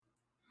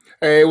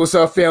Hey, what's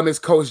up, family? It's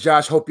Coach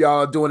Josh. Hope y'all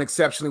are doing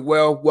exceptionally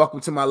well.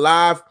 Welcome to my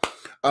live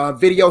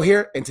video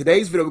here. In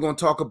today's video, we're going to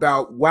talk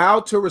about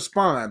how to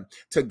respond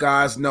to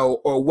God's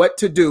no, or what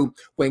to do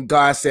when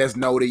God says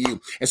no to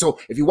you. And so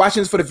if you're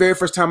watching this for the very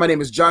first time, my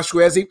name is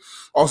Joshua Ezzy,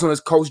 also known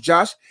as Coach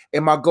Josh,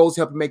 and my goal is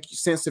to help make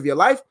sense of your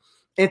life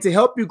and to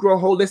help you grow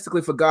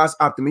holistically for God's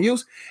optimal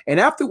use. And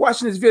after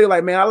watching this video,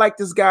 like, man, I like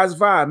this guy's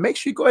vibe, make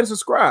sure you go ahead and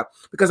subscribe,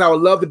 because I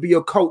would love to be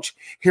your coach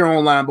here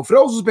online. But for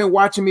those who's been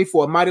watching me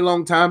for a mighty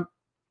long time,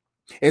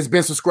 it's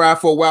been subscribed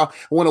for a while,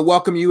 I want to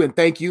welcome you and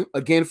thank you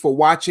again for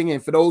watching.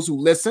 And for those who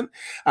listen,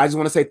 I just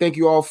want to say thank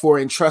you all for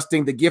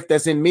entrusting the gift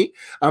that's in me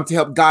to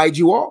help guide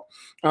you all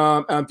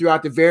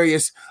throughout the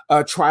various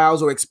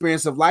trials or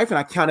experience of life. And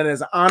I count it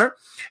as an honor.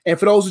 And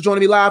for those who join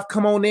me live,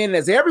 come on in. And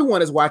as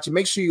everyone is watching,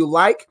 make sure you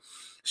like,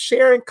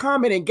 share, and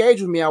comment, engage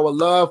with me. I would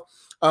love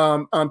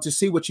to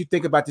see what you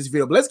think about this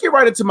video. But let's get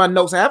right into my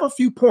notes. I have a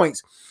few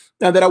points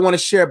that I want to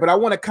share, but I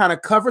want to kind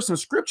of cover some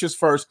scriptures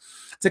first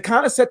to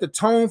kind of set the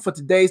tone for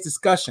today's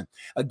discussion.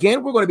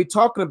 Again, we're going to be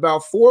talking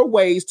about 4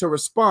 ways to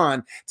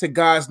respond to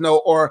God's no,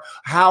 or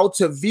how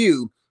to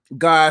view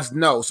God's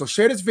no. So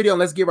share this video and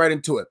let's get right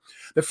into it.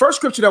 The first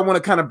scripture that I want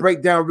to kind of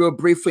break down real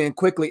briefly and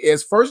quickly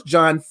is 1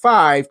 John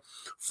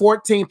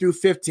 5:14 through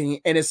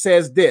 15. And it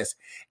says this,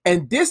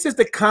 and this is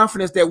the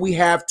confidence that we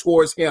have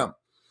towards him,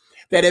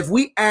 that if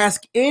we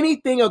ask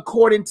anything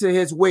according to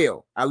his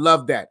will, I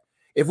love that.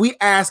 If we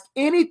ask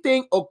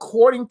anything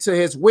according to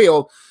his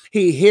will,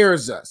 he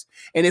hears us.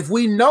 And if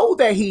we know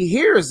that he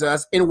hears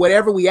us in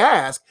whatever we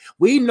ask,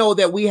 we know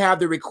that we have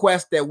the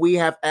request that we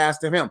have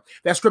asked of him.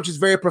 That scripture is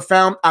very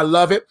profound. I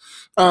love it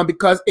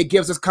because it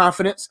gives us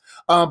confidence.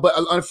 But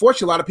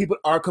unfortunately, a lot of people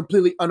are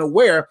completely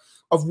unaware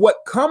of what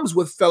comes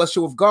with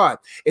fellowship with God.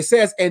 It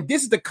says, and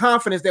this is the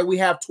confidence that we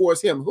have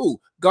towards him. Who?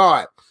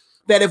 God.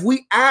 That if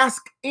we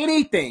ask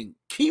anything,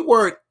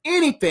 keyword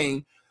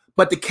anything,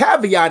 but the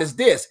caveat is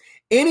this,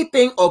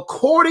 anything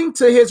according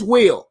to his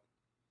will,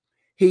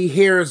 he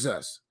hears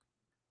us.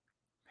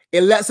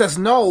 It lets us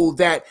know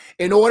that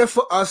in order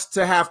for us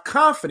to have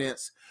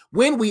confidence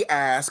when we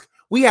ask,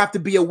 we have to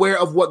be aware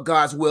of what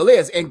God's will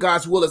is. And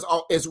God's will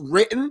is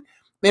written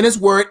in his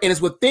word, and is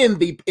within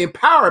the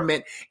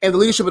empowerment and the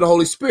leadership of the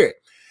Holy Spirit.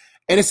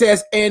 And it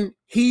says, and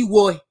he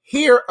will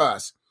hear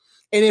us.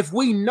 And if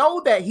we know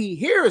that he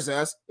hears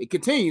us, it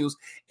continues,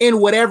 in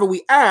whatever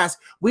we ask,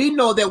 we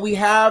know that we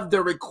have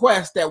the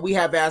request that we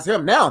have asked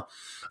him. Now,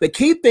 the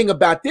key thing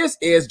about this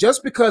is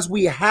just because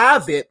we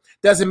have it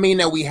doesn't mean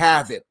that we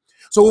have it.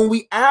 So when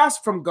we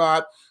ask from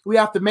God, we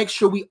have to make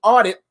sure we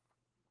audit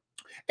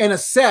and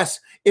assess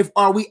if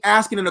are we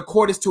asking in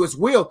accordance to his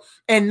will,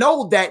 and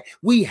know that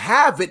we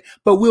have it,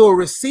 but we will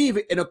receive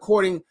it in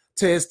according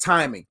to his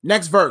timing.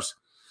 Next verse.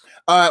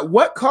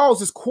 What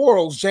causes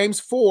quarrels?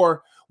 James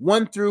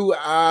 4:1 through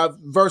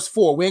verse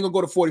 4. We ain't gonna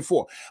go to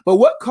 44. But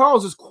what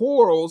causes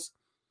quarrels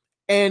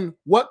and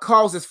what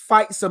causes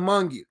fights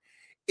among you?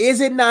 Is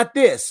it not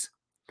this,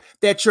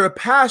 that your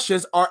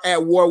passions are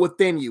at war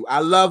within you? I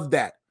love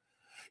that.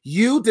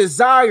 You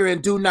desire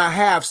and do not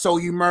have, so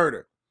you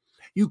murder.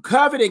 You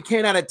covet and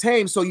cannot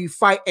attain, so you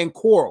fight and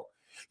quarrel.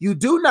 You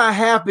do not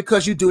have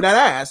because you do not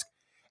ask,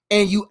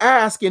 and you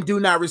ask and do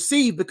not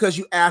receive because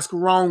you ask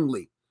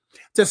wrongly,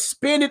 to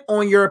spend it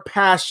on your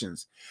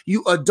passions.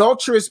 You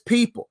adulterous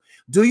people,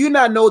 do you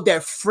not know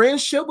that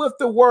friendship with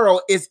the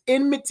world is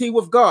enmity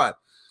with God?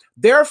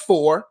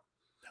 Therefore,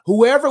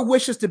 whoever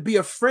wishes to be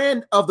a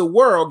friend of the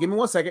world, give me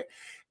one second.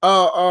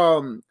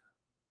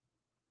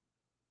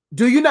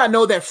 Do you not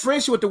know that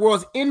friendship with the world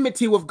is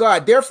enmity with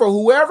God? Therefore,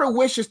 whoever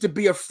wishes to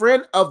be a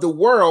friend of the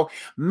world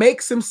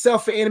makes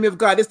himself an enemy of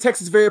God. This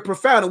text is very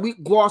profound, and we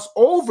gloss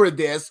over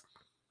this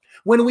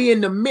when we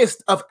in the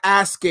midst of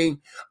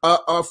asking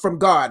from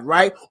God,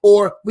 right?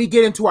 Or we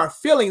get into our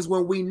feelings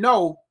when we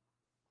know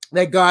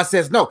that God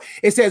says no.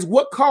 It says,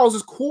 what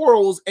causes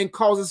quarrels and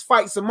causes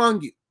fights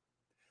among you?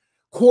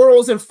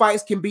 Quarrels and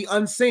fights can be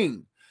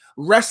unseen.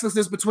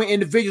 Restlessness between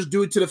individuals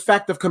due to the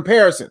fact of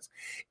comparisons.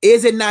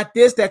 Is it not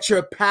this, that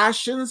your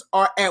passions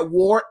are at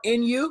war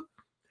in you?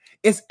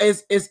 It's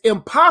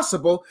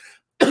impossible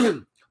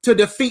to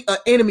defeat an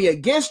enemy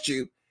against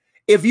you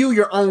if you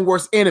your own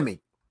worst enemy.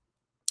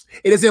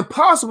 It is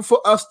impossible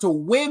for us to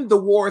win the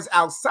wars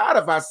outside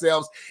of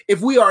ourselves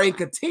if we are in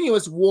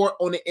continuous war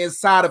on the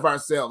inside of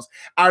ourselves.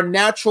 Our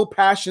natural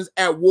passions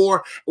at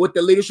war with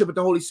the leadership of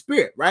the Holy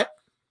Spirit, right?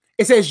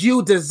 It says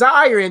you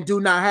desire and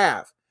do not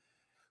have,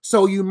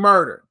 so you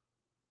murder.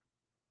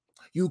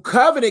 You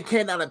covet and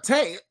cannot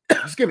attain,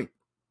 excuse me,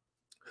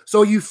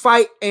 so you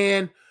fight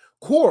and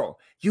quarrel.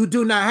 You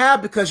do not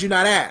have because you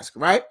not ask,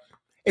 right?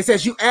 It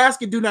says you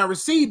ask and do not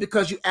receive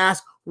because you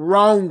ask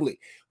wrongly.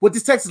 What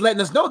this text is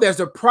letting us know, there's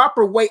a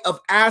proper way of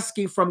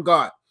asking from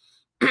God.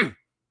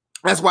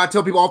 That's why I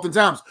tell people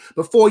oftentimes,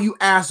 before you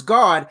ask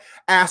God,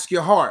 ask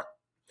your heart.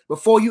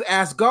 Before you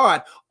ask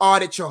God,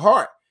 audit your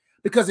heart.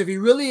 Because if you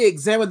really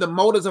examine the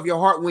motives of your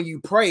heart when you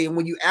pray and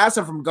when you ask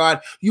him from God,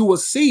 you will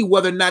see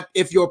whether or not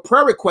if your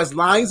prayer request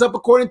lines up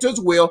according to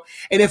his will,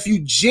 and if you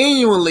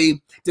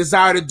genuinely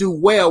desire to do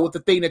well with the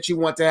thing that you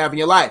want to have in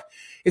your life.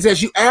 It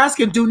says, you ask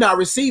and do not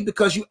receive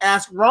because you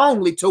ask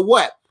wrongly to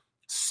what?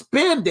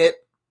 Spend it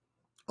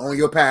on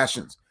your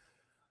passions.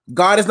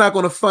 God is not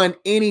going to fund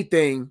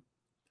anything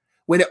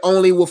when it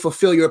only will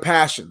fulfill your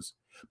passions,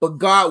 but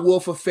God will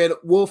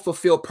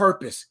fulfill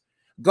purpose.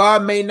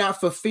 God may not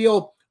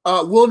fulfill,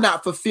 will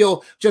not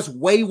fulfill just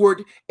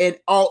wayward and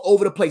all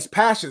over the place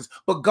passions,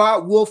 but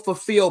God will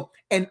fulfill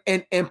and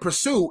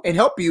pursue and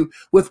help you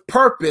with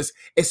purpose,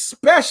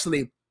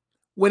 especially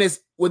when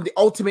the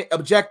ultimate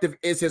objective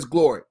is his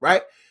glory,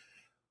 right?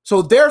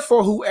 So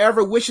therefore,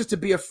 whoever wishes to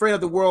be a friend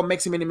of the world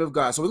makes him an enemy of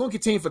God. So we're going to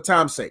continue for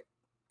time's sake.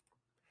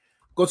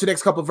 Go to the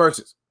next couple of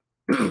verses.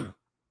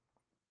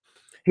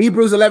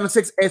 Hebrews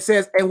 11:6, it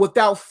says, and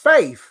without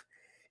faith,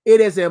 it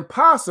is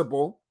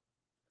impossible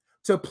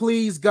to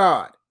please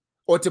God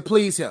or to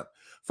please him.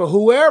 For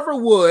whoever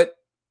would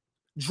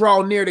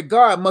draw near to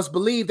God must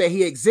believe that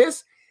he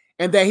exists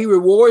and that he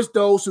rewards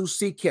those who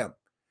seek him.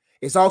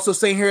 It's also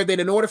saying here that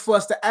in order for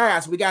us to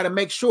ask, we got to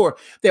make sure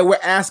that we're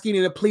asking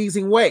in a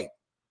pleasing way.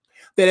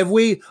 That if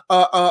we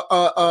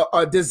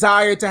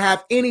desire to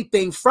have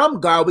anything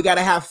from God, we got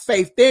to have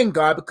faith in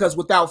God, because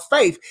without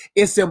faith,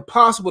 it's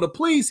impossible to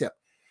please him.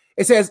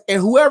 It says, and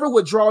whoever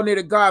would draw near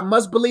to God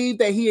must believe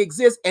that he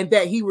exists and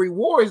that he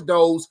rewards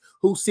those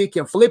who seek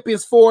him.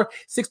 Philippians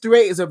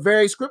 4:6-8 is a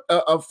very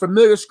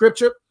familiar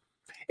scripture.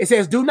 It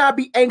says, do not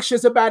be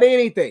anxious about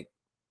anything,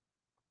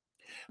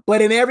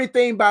 but in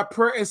everything by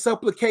prayer and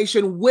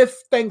supplication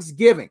with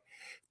thanksgiving.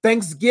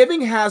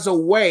 Thanksgiving has a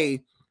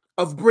way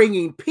of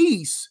bringing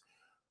peace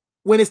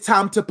when it's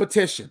time to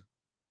petition,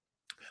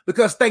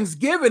 because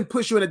Thanksgiving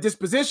puts you in a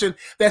disposition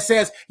that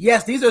says,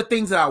 yes, these are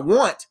things that I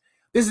want.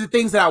 These are the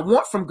things that I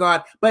want from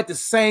God. But at the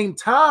same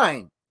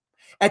time,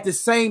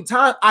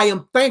 I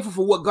am thankful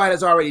for what God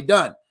has already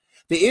done.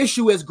 The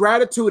issue is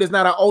gratitude is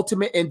not our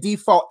ultimate and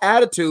default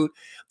attitude.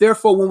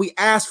 Therefore, when we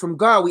ask from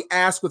God, we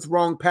ask with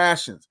wrong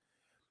passions.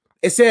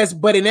 It says,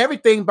 but in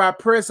everything by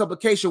prayer and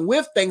supplication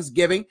with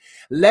thanksgiving,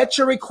 let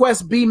your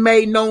requests be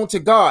made known to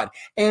God.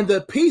 And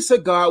the peace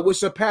of God, which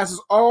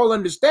surpasses all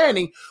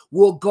understanding,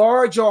 will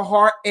guard your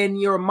heart and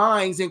your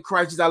minds in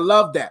Christ Jesus. I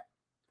love that.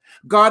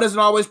 God doesn't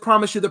always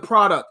promise you the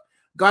product.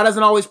 God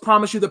doesn't always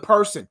promise you the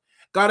person.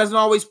 God doesn't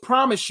always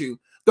promise you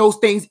those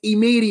things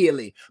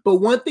immediately. But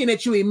one thing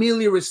that you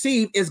immediately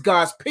receive is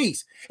God's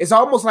peace. It's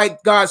almost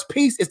like God's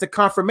peace is the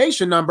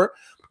confirmation number,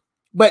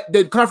 but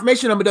the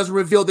confirmation number doesn't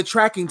reveal the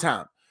tracking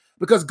time.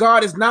 Because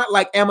God is not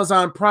like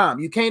Amazon Prime.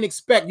 You can't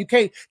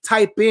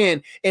type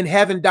in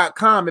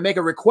heaven.com and make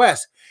a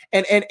request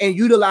and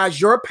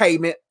utilize your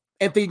payment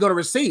and think you're going to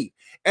receive.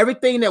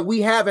 Everything that we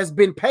have has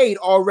been paid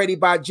already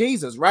by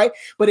Jesus, right?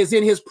 But it's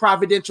in his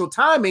providential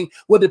timing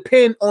will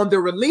depend on the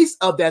release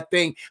of that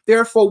thing.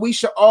 Therefore, we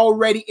should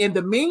already in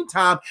the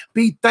meantime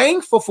be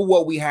thankful for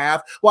what we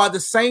have, while at the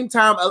same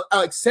time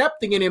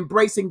accepting and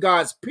embracing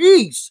God's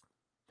peace.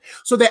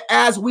 So that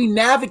as we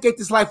navigate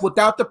this life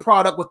without the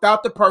product,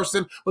 without the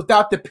person,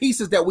 without the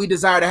pieces that we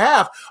desire to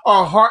have,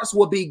 our hearts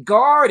will be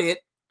guarded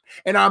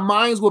and our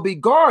minds will be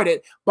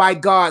guarded by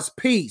God's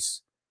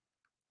peace.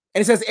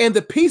 And it says, and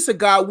the peace of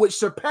God, which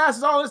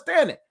surpasses all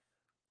understanding,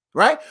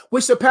 right?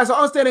 Which surpasses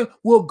all understanding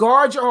will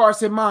guard your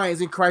hearts and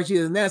minds in Christ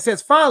Jesus. And then it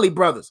says, finally,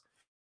 brothers,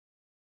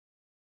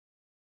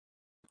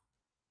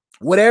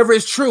 whatever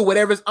is true,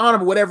 whatever is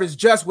honorable, whatever is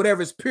just,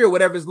 whatever is pure,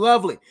 whatever is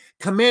lovely,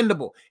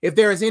 commendable, if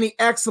there is any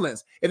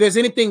excellence, if there's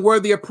anything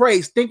worthy of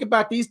praise, think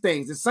about these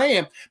things. It's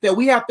saying that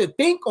we have to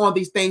think on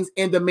these things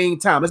in the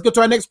meantime. Let's go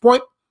to our next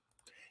point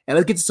and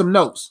let's get to some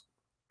notes.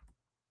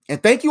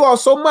 And thank you all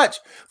so much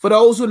for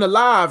those who are in the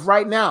live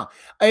right now.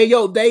 Hey,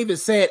 yo, David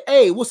said,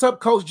 hey, what's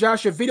up, Coach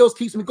Josh? Your videos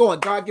keeps me going.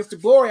 God gets the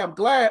glory. I'm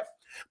glad.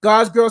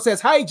 God's girl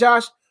says, hi,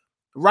 Josh.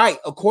 Right.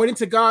 According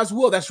to God's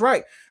will. That's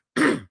right.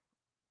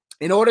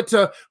 In order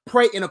to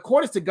pray in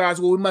accordance to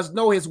God's will, we must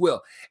know his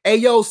will.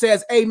 Ayo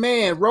says,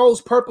 amen. Rose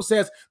Purple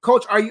says,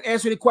 Coach, are you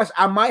answering the question?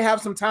 I might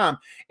have some time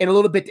in a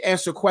little bit to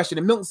answer a question.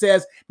 And Milton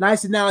says,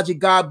 nice analogy.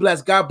 God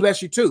bless. God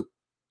bless you too.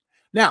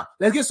 Now,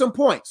 let's get some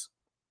points.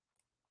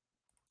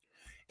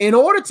 In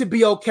order to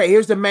be okay,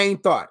 here's the main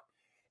thought.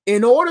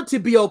 In order to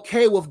be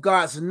okay with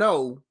God's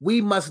no,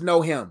 we must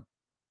know him.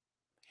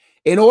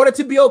 In order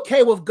to be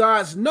okay with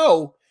God's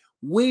no,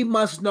 we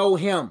must know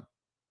him.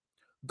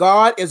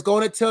 God is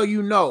going to tell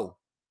you no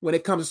when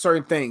it comes to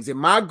certain things. And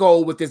my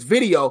goal with this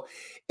video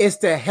is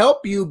to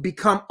help you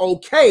become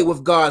okay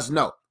with God's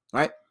no,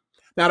 right?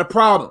 Now, the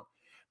problem,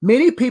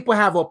 many people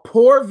have a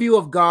poor view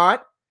of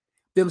God,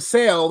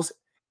 themselves,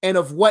 and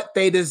of what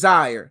they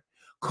desire,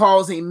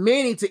 causing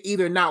many to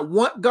either not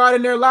want God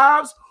in their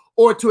lives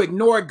or to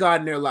ignore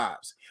God in their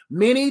lives.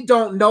 Many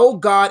don't know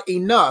God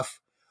enough.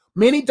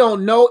 Many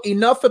don't know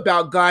enough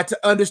about God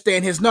to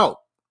understand his no.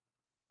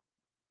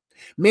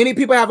 Many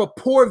people have a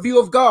poor view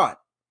of God,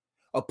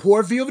 a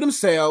poor view of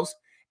themselves,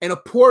 and a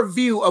poor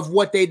view of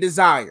what they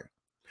desire,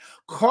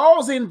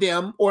 causing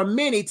them or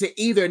many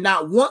to either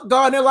not want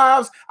God in their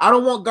lives. I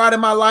don't want God in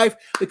my life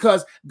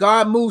because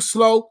God moves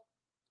slow.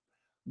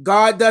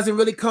 God doesn't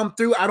really come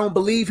through. I don't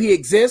believe he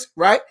exists,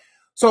 right?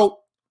 So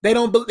They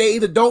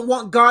either don't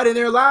want God in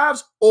their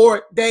lives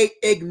or they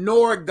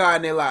ignore God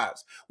in their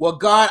lives. Well,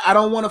 God, I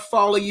don't want to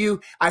follow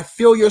you. I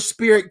feel your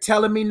spirit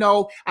telling me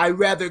no. I'd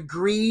rather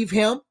grieve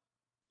him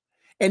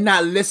and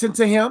not listen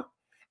to him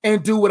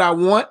and do what I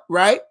want,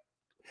 right?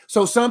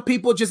 So some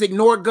people just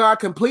ignore God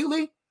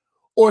completely,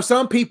 or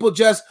some people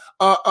just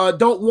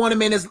don't want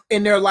him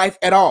in their life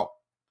at all.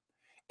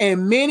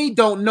 And many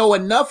don't know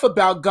enough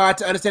about God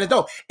to understand it.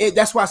 Though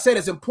that's why I said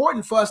it's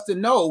important for us to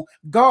know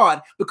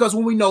God, because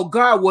when we know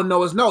God, we'll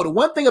know his no. The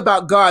one thing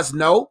about God's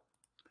no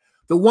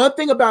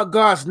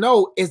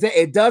is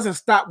that it doesn't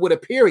stop with a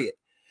period.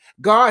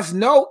 God's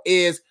no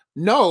is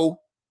no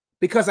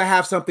because I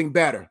have something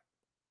better.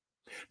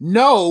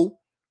 No,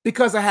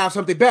 because I have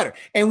something better.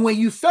 And when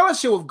you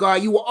fellowship with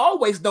God, you will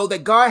always know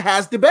that God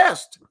has the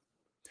best.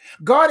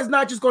 God is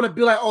not just going to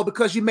be like, oh,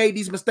 because you made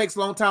these mistakes a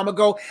long time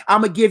ago,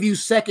 I'm going to give you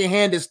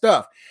second-handed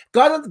stuff.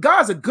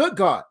 God's a good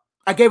God.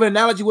 I gave an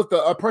analogy with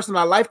a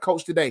personal life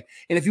coach today.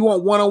 And if you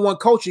want one-on-one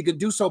coach, you can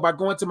do so by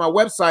going to my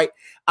website,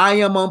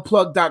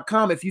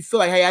 iamunplugged.com. If you feel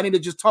like, hey, I need to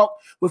just talk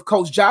with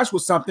Coach Josh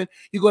with something,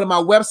 you go to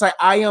my website,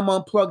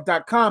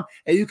 iamunplugged.com,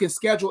 and you can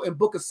schedule and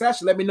book a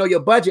session. Let me know your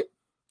budget,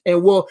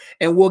 and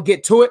we'll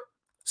get to it.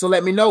 So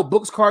let me know.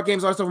 Books, card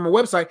games, all that stuff on my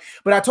website.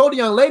 But I told the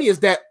young lady is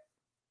that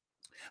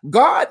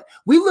God,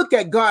 we look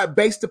at God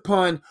based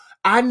upon,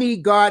 I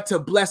need God to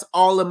bless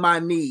all of my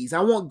needs. I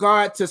want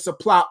God to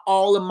supply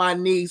all of my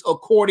needs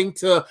according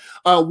to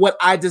what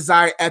I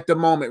desire at the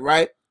moment,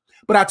 right?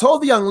 But I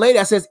told the young lady,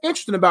 I said, it's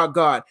interesting about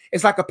God.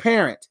 It's like a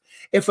parent.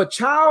 If a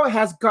child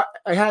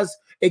has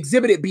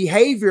exhibited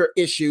behavior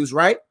issues,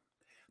 right?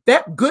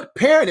 That good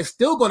parent is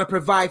still going to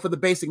provide for the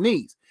basic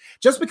needs.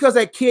 Just because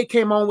that kid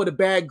came on with a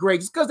bad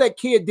grade, just because that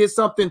kid did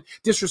something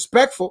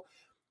disrespectful,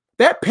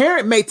 that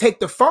parent may take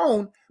the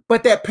phone,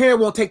 but that parent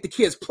won't take the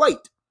kid's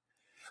plate.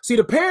 See,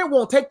 the parent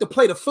won't take the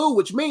plate of food,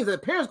 which means that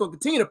the parent's going to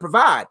continue to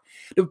provide.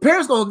 The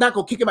parent's not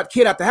going to kick him out,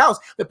 kid out the house.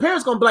 The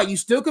parent's going to be like, you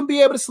still can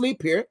be able to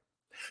sleep here.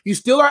 You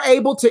still are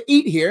able to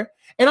eat here.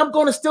 And I'm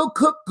going to still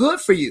cook good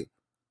for you.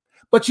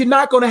 But you're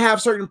not going to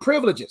have certain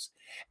privileges.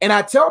 And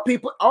I tell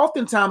people,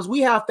 oftentimes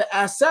we have to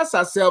assess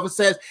ourselves and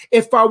says,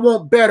 if I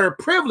want better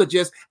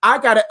privileges, I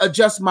got to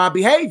adjust my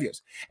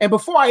behaviors. And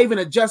before I even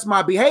adjust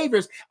my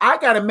behaviors, I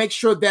got to make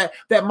sure that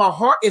my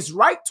heart is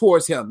right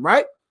towards him,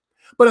 right?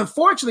 But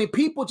unfortunately,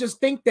 people just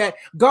think that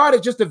God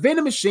is just a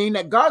vending machine,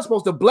 that God's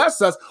supposed to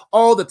bless us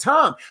all the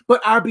time.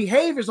 But our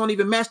behaviors don't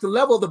even match the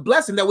level of the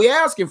blessing that we're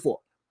asking for.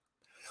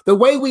 The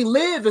way we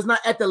live is not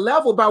at the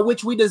level by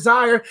which we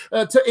desire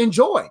to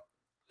enjoy.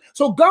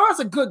 So God's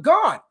a good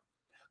God.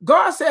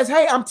 God says,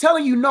 hey, I'm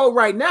telling you no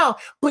right now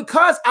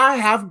because I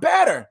have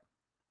better.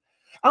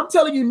 I'm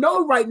telling you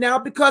no right now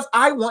because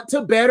I want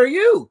to better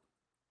you.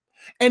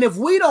 And if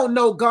we don't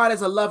know God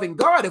as a loving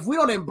God, if we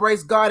don't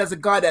embrace God as a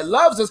God that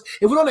loves us,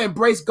 if we don't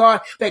embrace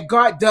God, that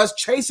God does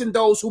chasten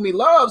those whom he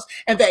loves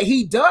and that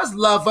he does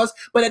love us,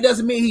 but it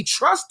doesn't mean he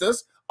trusts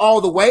us all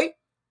the way.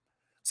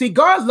 See,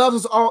 God loves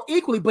us all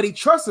equally, but he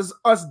trusts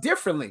us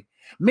differently.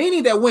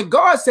 Meaning that when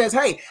God says,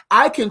 hey,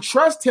 I can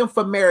trust him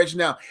for marriage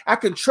now. I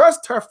can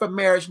trust her for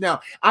marriage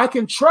now. I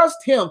can trust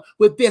him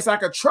with this. I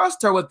can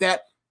trust her with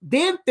that.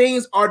 Then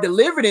things are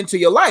delivered into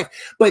your life.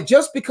 But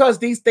just because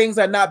these things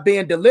are not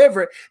being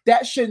delivered,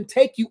 that shouldn't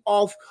take you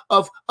off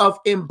of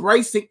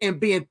embracing and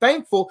being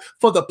thankful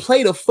for the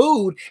plate of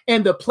food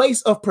and the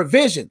place of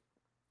provision.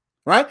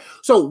 Right?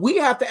 So we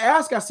have to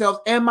ask ourselves,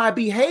 am I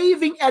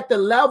behaving at the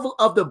level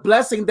of the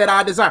blessing that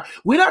I desire?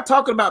 We're not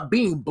talking about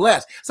being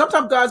blessed.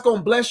 Sometimes God's going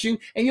to bless you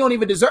and you don't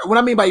even deserve it. What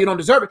I mean by you don't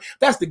deserve it,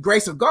 that's the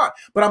grace of God.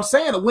 But I'm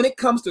saying that when it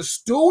comes to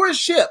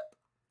stewardship,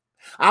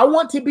 I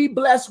want to be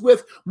blessed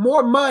with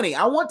more money.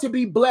 I want to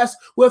be blessed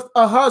with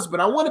a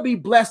husband. I want to be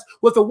blessed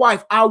with a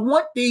wife. I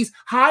want these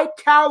high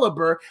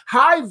caliber,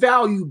 high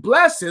value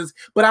blessings,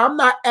 but I'm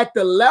not at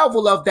the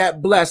level of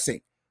that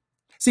blessing.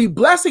 See,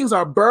 blessings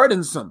are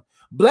burdensome.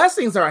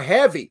 Blessings are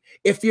heavy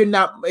if you're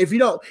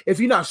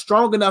not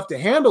strong enough to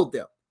handle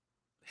them.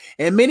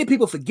 And many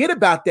people forget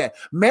about that.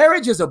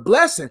 Marriage is a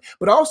blessing,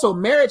 but also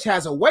marriage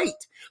has a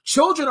weight.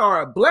 Children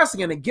are a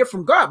blessing and a gift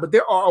from God, but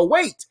there are a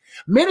weight.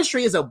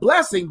 Ministry is a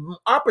blessing.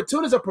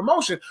 Opportunities of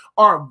promotion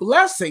are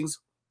blessings,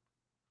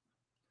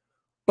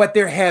 but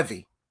they're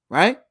heavy,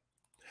 right?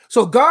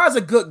 So God's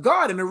a good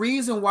God, and the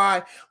reason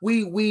why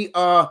we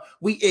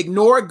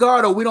ignore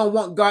God or we don't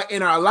want God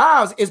in our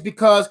lives is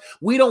because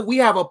we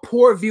have a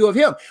poor view of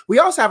him. We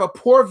also have a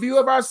poor view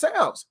of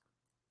ourselves.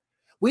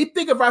 We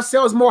think of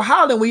ourselves more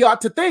highly than we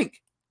ought to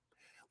think.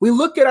 We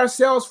look at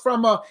ourselves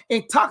from an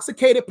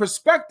intoxicated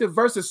perspective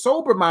versus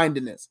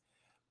sober-mindedness.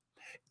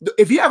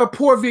 If you have a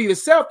poor view of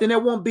yourself, then there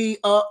won't be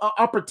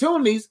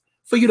opportunities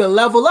for you to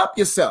level up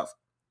yourself.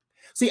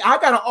 See, I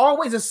got to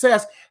always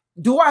assess,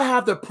 do I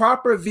have the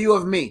proper view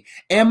of me?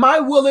 Am I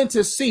willing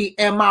to see?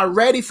 Am I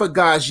ready for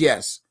God's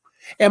yes?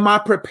 Am I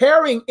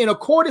preparing in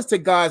accordance to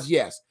God's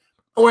yes?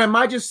 Or am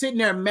I just sitting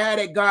there mad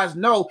at God's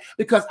no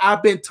because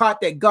I've been taught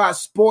that God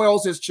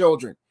spoils his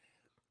children?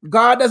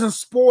 God doesn't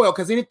spoil,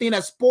 because anything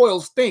that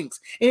spoils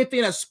stinks.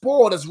 Anything that's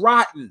spoiled is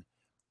rotten.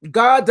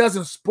 God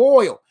doesn't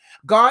spoil.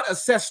 God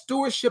assesses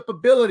stewardship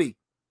ability.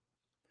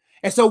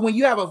 And so when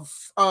you have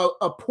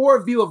a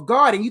poor view of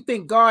God and you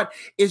think God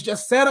is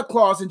just Santa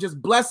Claus and just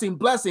blessing,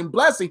 blessing,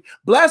 blessing,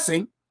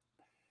 blessing,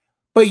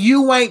 but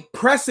you ain't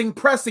pressing,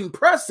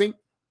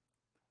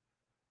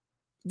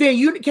 then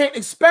you can't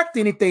expect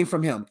anything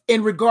from him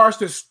in regards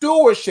to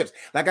stewardships.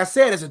 Like I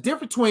said, there's a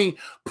difference between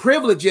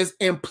privileges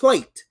and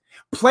plate.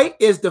 Plate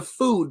is the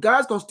food.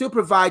 God's going to still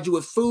provide you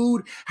with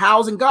food,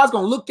 housing. God's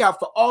going to look out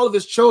for all of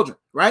his children,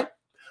 right?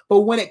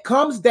 But when it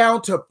comes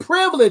down to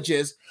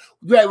privileges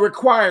that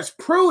requires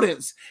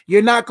prudence,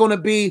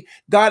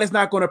 God is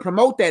not going to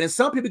promote that. And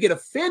some people get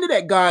offended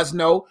at God's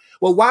no.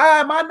 Well, why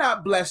am I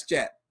not blessed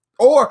yet?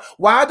 Or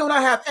why don't I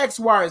have X,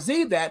 Y, or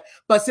Z that?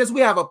 But since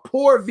we have a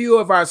poor view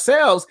of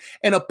ourselves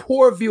and a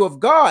poor view of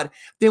God,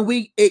 then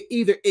we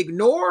either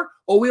ignore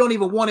or we don't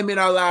even want him in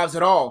our lives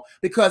at all.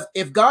 Because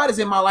if God is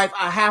in my life,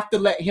 I have to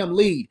let him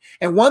lead.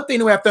 And one thing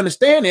that we have to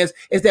understand is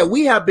that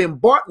we have been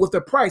bought with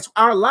a price.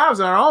 Our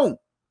lives are our own.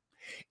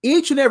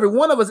 Each and every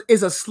one of us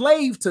is a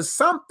slave to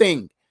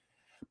something.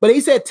 But he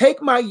said, take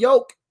my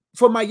yoke,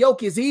 for my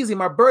yoke is easy,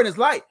 my burden is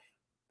light.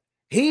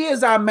 He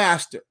is our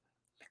master.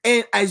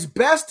 And it's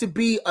best to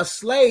be a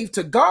slave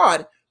to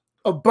God,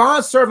 a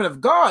bondservant of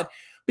God,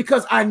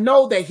 because I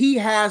know that he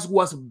has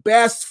what's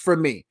best for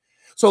me.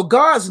 So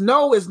God's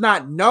no is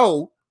not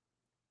no,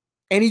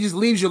 and he just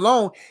leaves you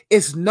alone.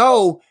 It's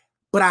no,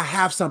 but I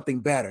have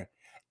something better.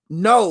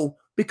 No,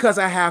 because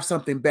I have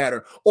something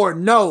better. Or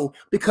no,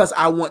 because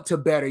I want to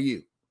better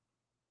you.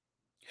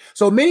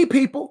 So many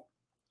people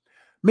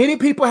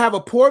have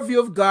a poor view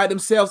of God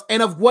themselves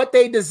and of what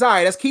they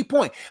desire. That's key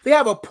point. They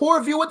have a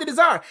poor view of what they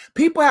desire.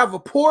 People have a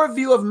poor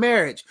view of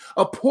marriage,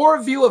 a poor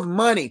view of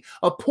money,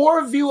 a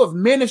poor view of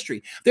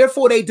ministry.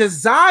 Therefore, they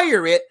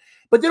desire it,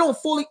 but they don't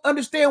fully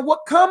understand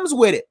what comes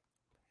with it.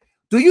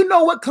 Do you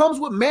know what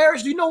comes with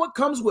marriage? Do you know what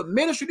comes with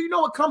ministry? Do you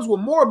know what comes with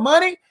more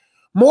money?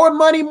 More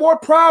money, more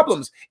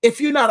problems. If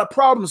you're not a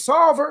problem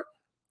solver,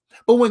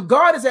 but when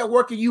God is at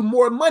work in you,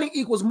 more money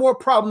equals more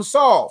problem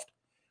solved.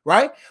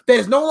 Right? That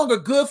is no longer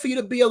good for you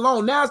to be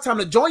alone. Now it's time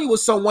to join you with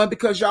someone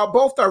because y'all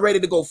both are ready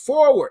to go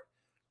forward.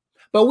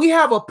 But we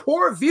have a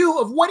poor view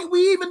of what we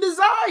even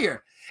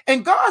desire.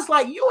 And God's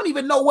like, you don't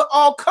even know what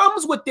all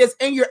comes with this,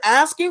 and you're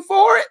asking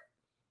for it.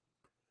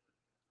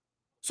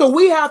 So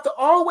we have to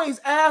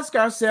always ask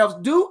ourselves,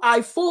 do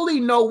I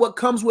fully know what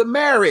comes with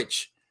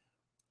marriage?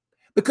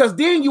 Because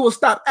then you will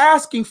stop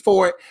asking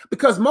for it,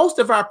 because most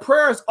of our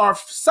prayers are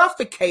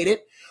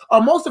suffocated,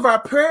 or most of our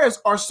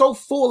prayers are so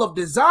full of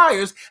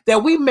desires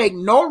that we make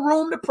no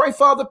room to pray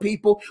for other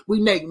people. We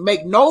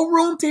make no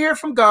room to hear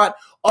from God.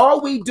 All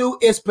we do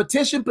is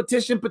petition.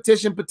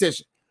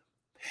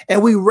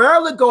 And we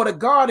rarely go to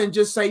God and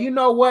just say, you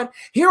know what?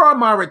 Here are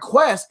my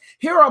requests.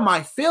 Here are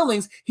my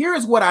feelings. Here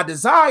is what I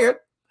desire.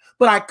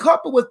 But I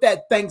couple with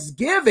that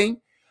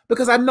thanksgiving,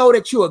 because I know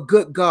that you're a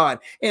good God.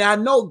 And I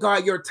know,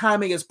 God, your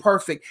timing is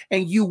perfect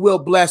and you will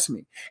bless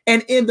me.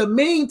 And in the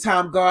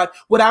meantime, God,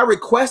 what I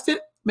requested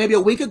maybe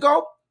a week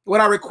ago, what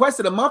I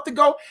requested a month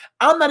ago,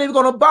 I'm not even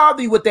going to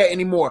bother you with that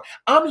anymore.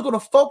 I'm just going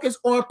to focus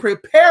on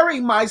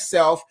preparing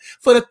myself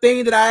for the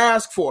thing that I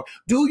ask for.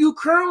 Do you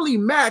currently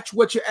match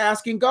what you're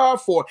asking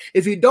God for?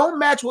 If you don't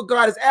match what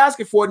God is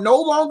asking for,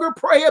 no longer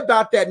pray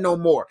about that no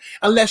more,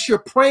 unless you're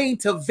praying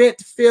to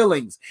vent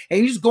feelings. And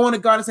you're just going to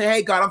God and say,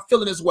 hey, God, I'm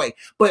feeling this way,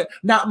 but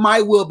not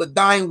my will, but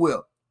thine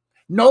will.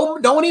 No,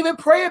 don't even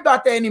pray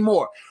about that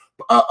anymore.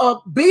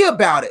 Be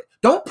about it.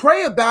 Don't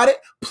pray about it.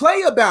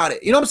 Play about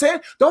it. You know what I'm saying?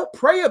 Don't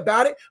pray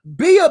about it.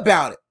 Be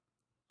about it.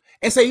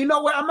 And say, you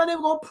know what? I'm not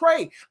even going to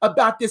pray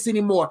about this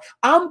anymore.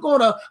 I'm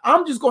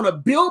just going to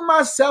build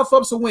myself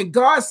up so when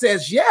God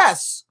says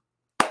yes,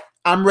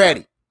 I'm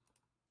ready.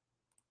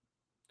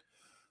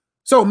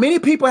 So many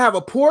people have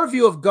a poor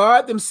view of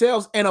God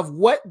themselves and of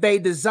what they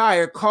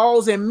desire,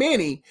 causing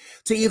many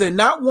to either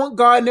not want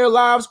God in their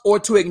lives or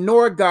to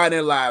ignore God in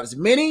their lives.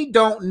 Many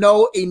don't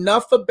know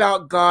enough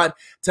about God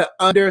to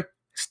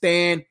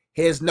understand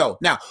his no.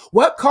 Now,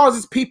 what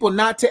causes people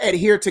not to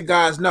adhere to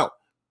God's no?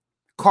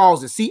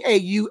 Causes,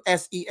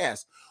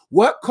 C-A-U-S-E-S.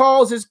 What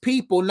causes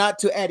people not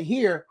to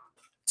adhere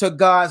to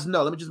God's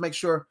no? Let me just make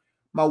sure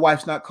my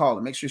wife's not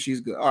calling. Make sure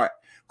she's good. All right,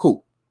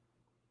 cool.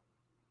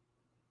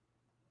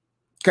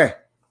 Okay.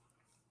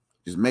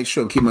 Just make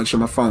sure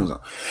my phone's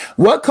on.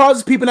 What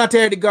causes people not to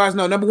adhere to God's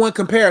no? Number one,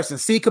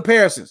 comparisons. See,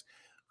 comparisons.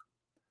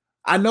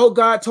 I know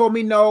God told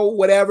me no,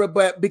 whatever,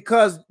 but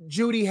because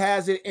Judy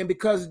has it and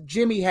because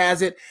Jimmy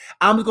has it,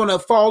 I'm going to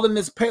fall in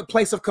this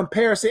place of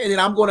comparison, and then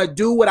I'm going to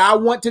do what I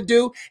want to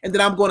do, and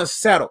then I'm going to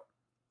settle.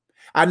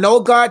 I know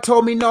God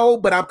told me no,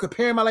 but I'm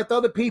comparing my life to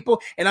other people,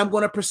 and I'm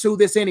going to pursue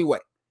this anyway.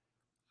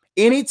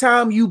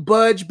 Anytime you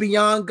budge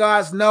beyond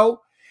God's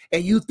no,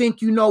 and you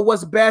think you know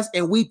what's best,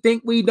 and we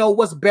think we know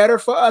what's better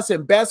for us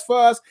and best for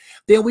us,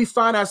 then we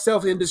find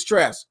ourselves in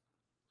distress.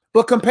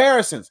 But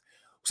comparisons.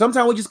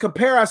 Sometimes we just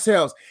compare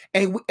ourselves,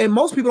 and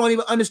most people don't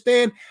even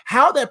understand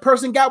how that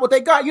person got what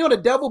they got. You know, the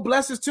devil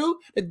blesses too.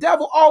 The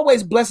devil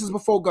always blesses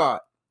before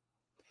God.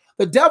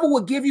 The devil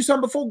will give you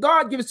something before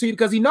God gives it to you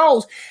because he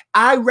knows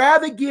I'd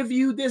rather give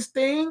you this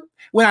thing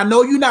when I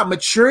know you're not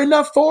mature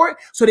enough for it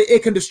so that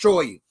it can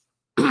destroy you.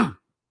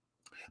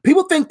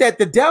 People think that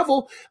the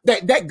devil,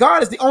 that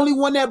God is the only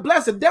one that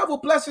blesses. The devil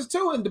blesses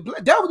too, and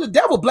the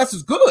devil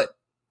blesses good.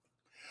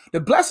 The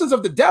blessings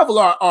of the devil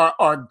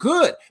are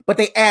good, but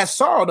they add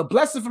sorrow. The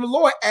blessings from the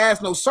Lord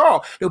adds no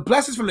sorrow. The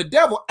blessings from the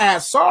devil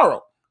add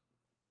sorrow.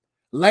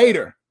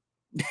 Later,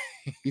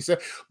 he said,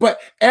 but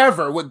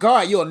ever with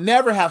God, you'll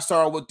never have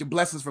sorrow with the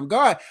blessings from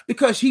God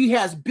because he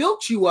has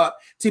built you up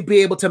to be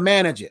able to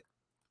manage it.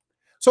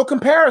 So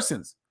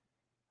comparisons.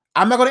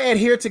 I'm not going to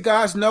adhere to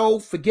God's no,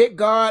 forget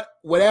God,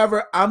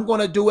 whatever. I'm going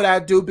to do what I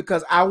do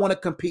because I want to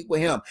compete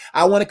with him.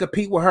 I want to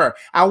compete with her.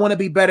 I want to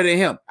be better than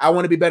him. I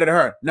want to be better than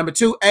her. Number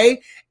 2,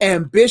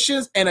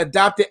 ambitions and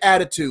adopted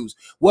attitudes.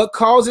 What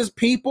causes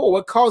people,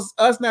 what causes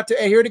us not to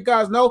adhere to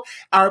God's no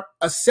are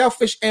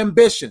selfish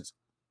ambitions.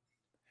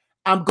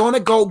 I'm going to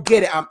go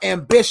get it. I'm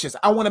ambitious.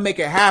 I want to make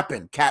it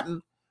happen,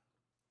 Captain.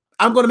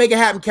 I'm going to make it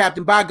happen,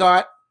 Captain, by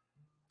God.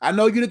 I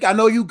know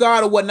you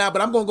God or whatnot,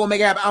 but I'm going to go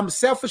make it happen. I'm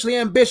selfishly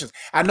ambitious.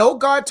 I know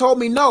God told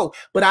me no,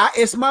 but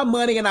it's my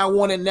money and I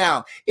want it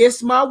now.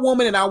 It's my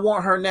woman and I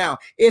want her now.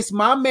 It's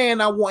my man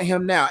and I want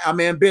him now. I'm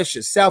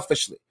ambitious,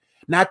 selfishly.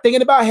 Not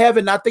thinking about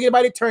heaven, not thinking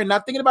about eternity,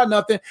 not thinking about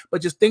nothing,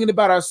 but just thinking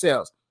about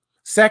ourselves.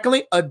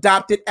 Secondly,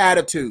 adopted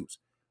attitudes.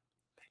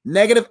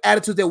 Negative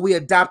attitudes that we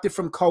adopted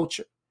from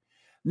culture.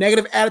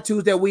 Negative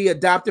attitudes that we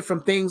adopted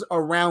from things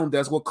around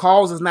us will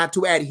cause us not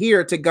to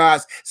adhere to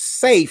God's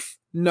safe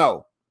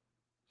no.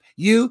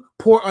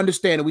 Poor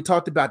understanding. We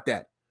talked about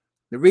that.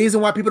 The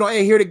reason why people don't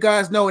adhere to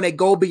God's no and they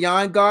go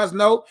beyond God's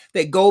no,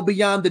 they go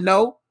beyond the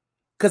no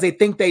because they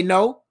think they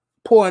know.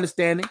 Poor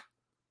understanding.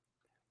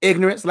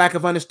 Ignorance, lack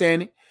of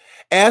understanding.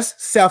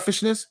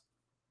 Selfishness.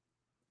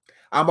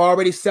 I'm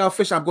already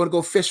selfish. I'm going to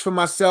go fish for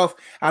myself.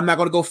 I'm not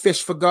going to go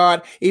fish for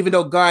God. Even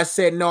though God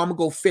said, no, I'm going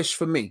to go fish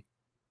for me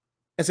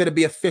instead of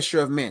be a fisher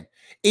of men.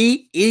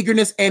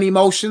 Eagerness and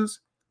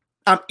emotions.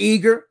 I'm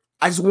eager.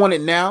 I just want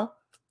it now.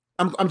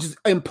 I'm just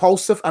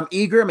impulsive. I'm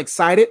eager. I'm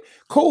excited.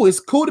 Cool. It's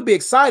cool to be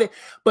excited,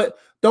 but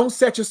don't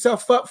set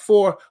yourself up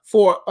for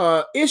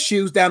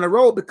issues down the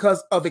road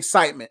because of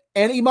excitement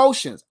and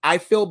emotions. I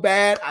feel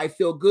bad. I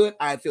feel good.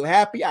 I feel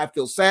happy. I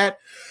feel sad.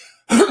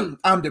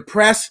 I'm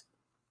depressed.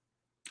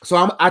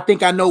 So I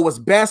think I know what's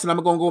best, and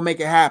I'm going to go make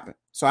it happen.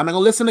 So I'm not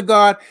going to listen to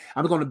God.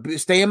 I'm going to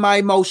stay in my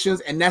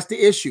emotions, and that's the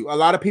issue. A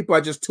lot of people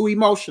are just too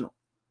emotional,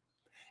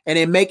 and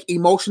they make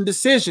emotion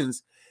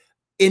decisions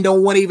and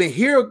don't want to even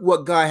hear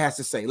what God has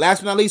to say.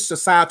 Last but not least,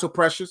 societal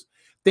pressures,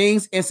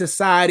 things in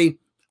society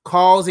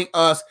causing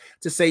us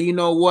to say, you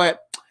know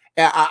what,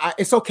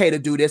 it's okay to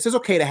do this. It's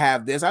okay to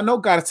have this. I know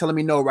God is telling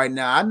me no right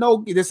now. I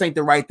know this ain't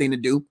the right thing to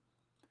do,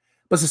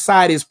 but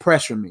society is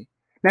pressuring me.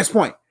 Next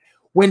point.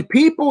 When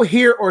people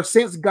hear or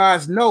sense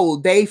God's no,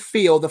 they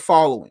feel the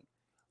following.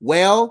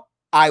 Well,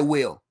 I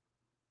will.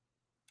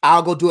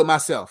 I'll go do it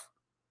myself.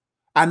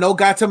 I know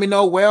God tell me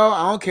no. Well,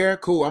 I don't care.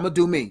 Cool. I'm going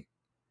to do me.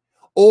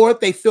 Or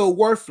they feel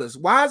worthless.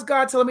 Why is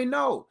God telling me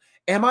no?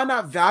 Am I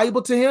not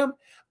valuable to him?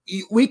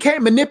 We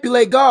can't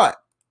manipulate God.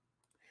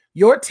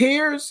 Your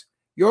tears,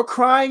 your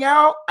crying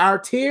out, our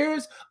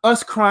tears,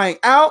 us crying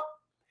out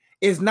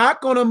is not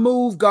going to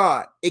move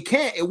God. It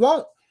can't. It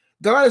won't.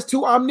 God is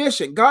too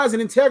omniscient. God is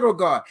an integral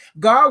God.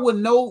 God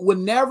would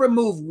never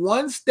move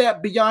one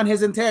step beyond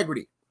his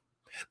integrity.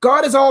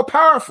 God is all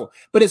powerful,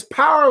 but his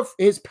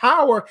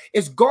power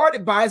is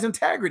guarded by his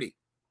integrity.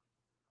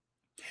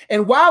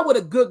 And why would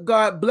a good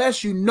God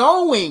bless you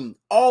knowing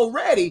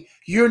already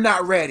you're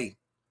not ready?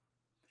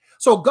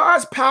 So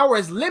God's power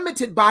is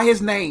limited by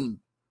his name.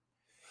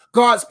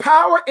 God's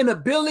power and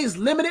ability is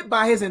limited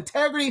by his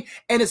integrity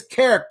and his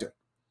character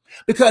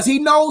because he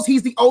knows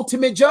he's the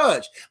ultimate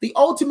judge. The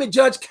ultimate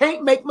judge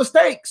can't make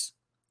mistakes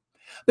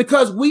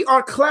because we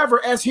are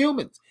clever as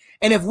humans.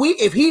 And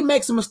if he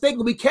makes a mistake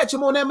and we catch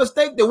him on that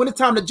mistake, then when it's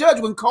time to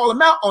judge, we can call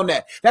him out on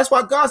that. That's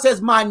why God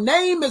says, my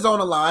name is on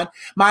the line.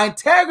 My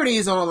integrity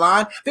is on the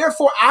line.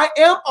 Therefore, I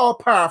am all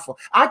powerful.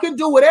 I can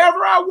do whatever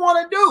I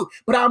want to do,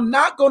 but I'm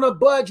not going to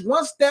budge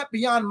one step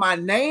beyond my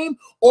name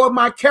or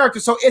my character.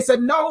 So it's a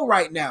no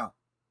right now.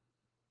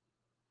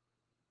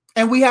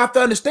 And we have to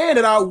understand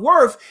that our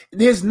worth,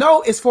 his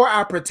no is for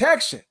our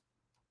protection.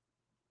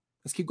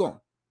 Let's keep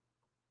going.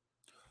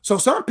 So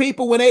some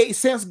people, when they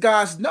sense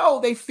God's no,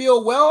 they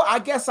feel, well, I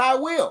guess I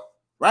will,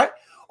 right?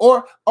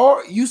 Or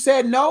you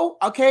said no,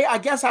 okay, I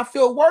guess I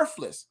feel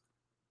worthless.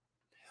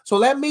 So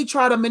let me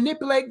try to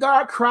manipulate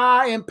God,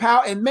 cry and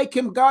pout and make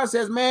him. God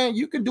says, man,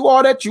 you can do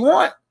all that you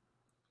want,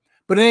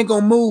 but it ain't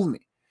going to move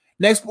me.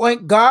 Next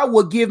point, God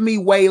will give me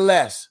way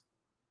less.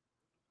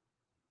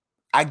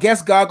 I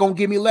guess God going to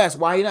give me less.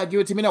 Why he not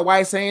giving it to me now? Why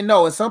he saying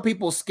no? And some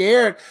people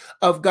scared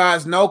of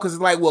God's no because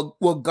it's like, well,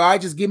 will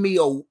God just give me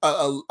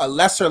a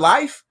lesser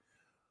life?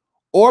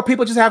 Or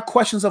people just have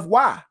questions of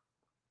why,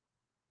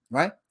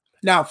 right?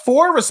 Now,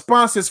 4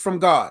 responses from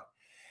God.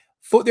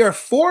 There are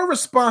 4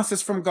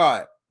 responses from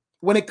God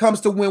when it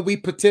comes to when we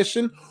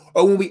petition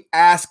or when we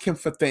ask him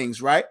for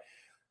things, right?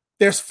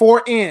 There's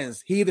 4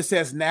 ends. He either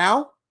says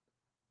now,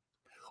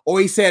 or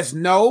he says,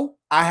 no,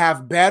 I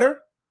have better,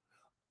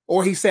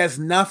 or he says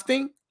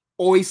nothing,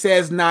 or he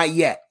says not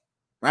yet,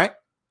 right?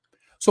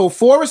 So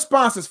four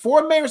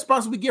main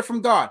responses we get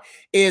from God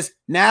is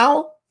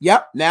now,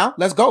 yep, now,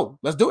 let's go.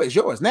 Let's do it. It's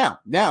yours. Now,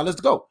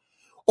 let's go.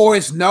 Or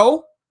it's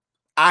no,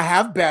 I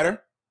have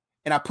better.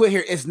 And I put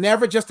here, it's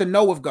never just a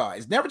no of God.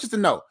 It's never just a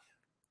no.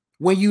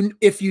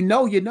 If you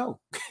know, you know.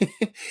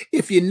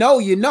 If you know,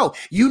 you know.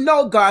 You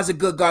know God's a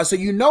good God. So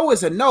you know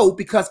it's a no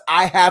because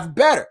I have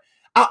better.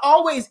 I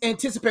always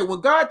anticipate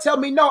when God tells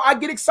me no, I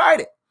get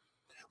excited.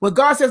 When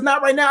God says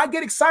not right now, I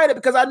get excited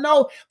because I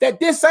know that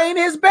this ain't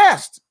his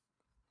best.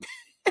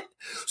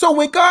 So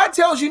when God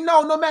tells you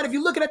no, no matter if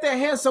you're looking at that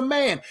handsome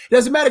man, it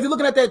doesn't matter if you're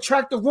looking at that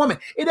attractive woman,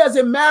 it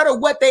doesn't matter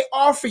what they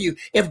offer you.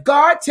 If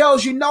God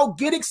tells you no,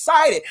 get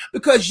excited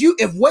because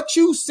if what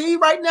you see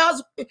right now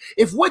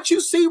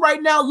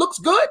looks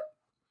good,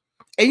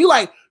 and you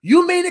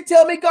mean to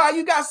tell me, God,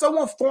 you got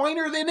someone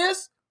finer than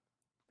this?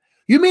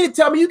 You mean to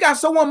tell me you got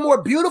someone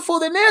more beautiful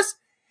than this?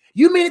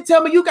 You mean to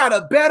tell me you got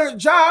a better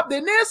job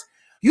than this?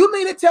 You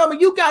mean to tell me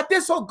you got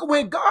this? So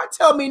when God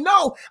tells me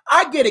no,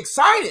 I get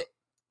excited.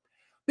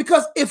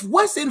 Because if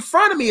what's in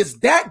front of me is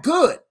that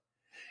good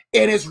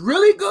and it's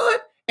really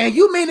good, and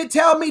you mean to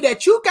tell me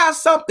that you got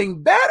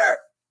something better,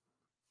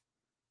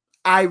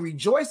 I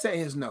rejoice at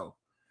his no.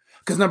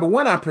 Because number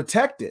one, I'm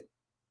protected.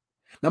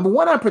 And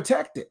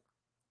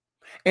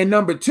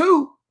number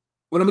two,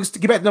 well, let me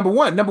just get back to number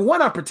one. Number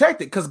one, I'm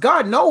protected because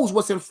God knows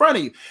what's in front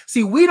of you.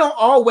 See, we don't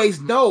always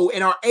know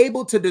and are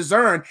able to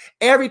discern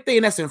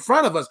everything that's in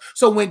front of us.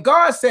 So when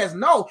God says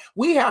no,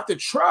 we have to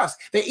trust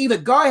that either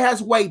God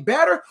has way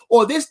better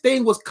or this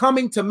thing was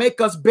coming to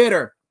make us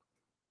bitter.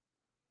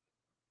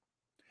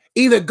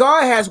 Either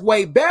God has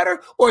way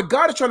better or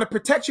God is trying to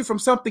protect you from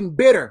something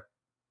bitter.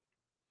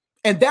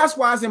 And that's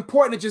why it's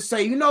important to just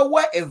say, you know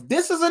what? If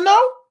this is a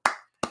no,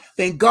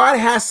 then God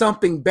has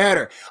something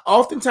better.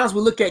 Oftentimes we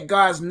look at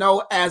God's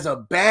no as a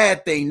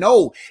bad thing.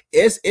 No,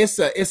 it's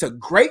a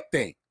great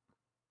thing.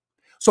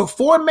 So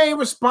four main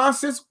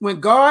responses when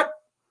God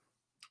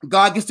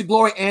gets the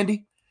glory,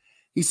 Andy.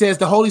 He says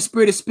the Holy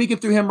Spirit is speaking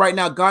through him right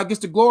now. God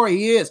gets the glory.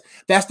 He is.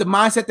 That's the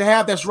mindset to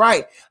have. That's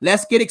right.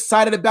 Let's get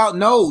excited about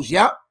no's.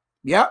 Yep.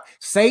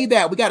 Say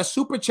that. We got a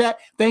super chat.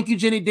 Thank you,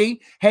 Jenny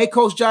D. Hey,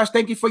 Coach Josh,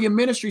 thank you for your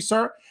ministry,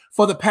 sir.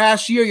 For the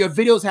past year, your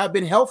videos have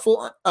been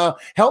helpful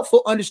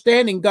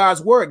understanding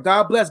God's word.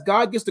 God bless.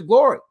 God gets the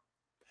glory.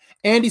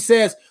 Andy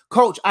says,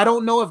 Coach, I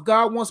don't know if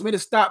God wants me to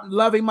stop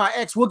loving my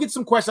ex. We'll get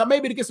some questions. I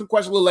may be to get some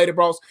questions a little later,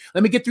 bros.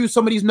 Let me get through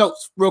some of these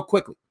notes real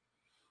quickly.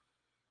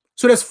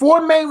 So there's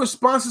four main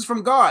responses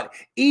from God.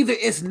 Either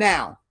it's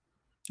now.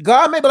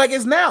 God may be like,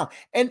 it's now.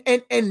 And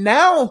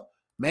now,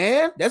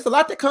 man, there's a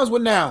lot that comes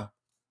with now.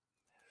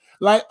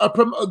 Like a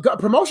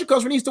promotion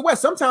comes from east to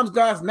west. Sometimes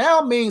God's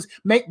now brings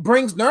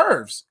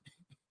nerves.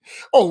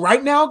 Oh,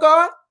 right now,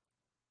 God?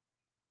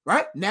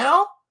 Right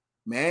now?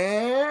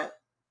 Man.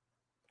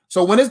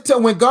 So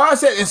when God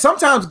said, and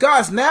sometimes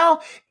God's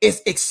now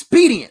is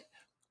expedient.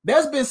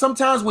 There's been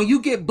sometimes when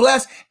you get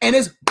blessed and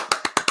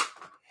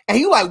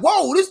you're like,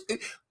 whoa,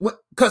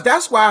 because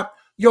that's why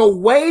your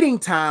waiting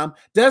time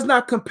does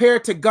not compare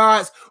to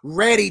God's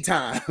ready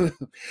time.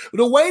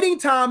 The waiting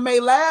time may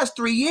last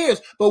 3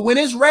 years, but when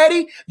it's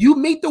ready, you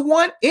meet the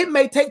one, it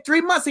may take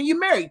 3 months and you're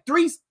married,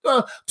 2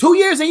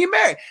 years and you're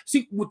married.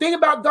 See, the thing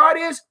about God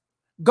is,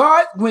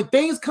 God, when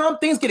things come,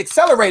 things get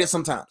accelerated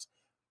sometimes.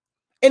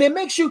 And it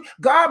makes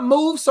God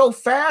moves so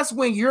fast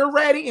when you're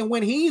ready and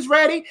when he's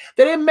ready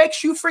that it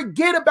makes you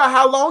forget about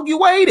how long you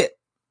waited.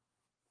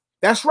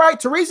 That's right.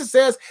 Teresa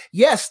says,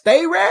 yes,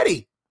 stay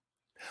ready.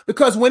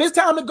 Because when it's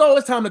time to go,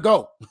 it's time to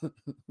go.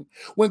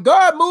 When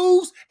God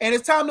moves and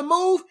it's time to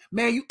move,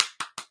 man, you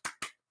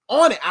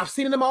on it. I've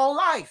seen it in my own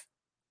life.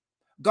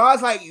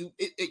 God's like,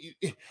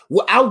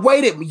 well, I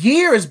waited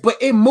years, but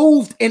it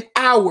moved in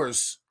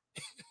hours.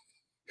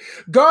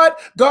 God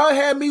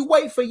had me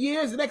wait for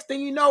years. The next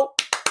thing you know,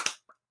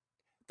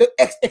 the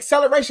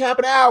acceleration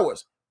happened in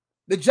hours.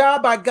 The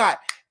job I got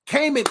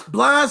came in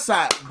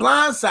blindside.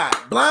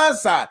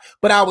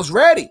 But I was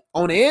ready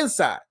on the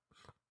inside.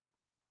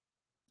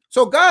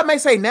 So God may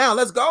say, now,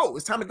 let's go.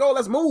 It's time to go.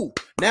 Let's move.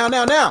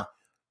 Now.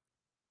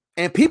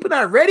 And people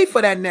not ready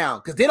for that now.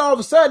 Because then all of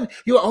a sudden,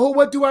 you're like, oh,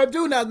 what do I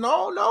do now?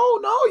 No.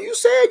 You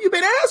said you've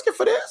been asking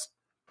for this.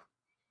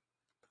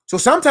 So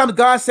sometimes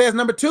God says,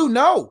 number two,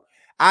 no,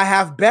 I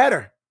have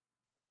better.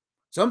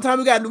 Sometimes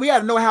we got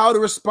to know how to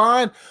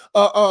respond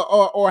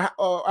or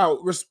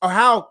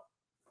how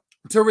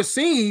to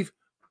receive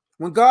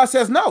when God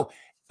says no.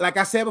 Like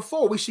I said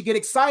before, we should get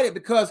excited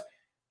because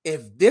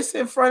if this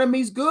in front of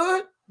me is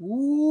good,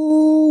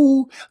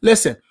 ooh,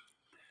 listen,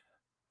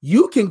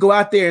 you can go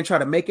out there and try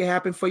to make it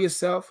happen for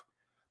yourself,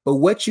 but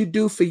what you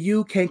do for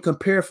you can't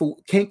compare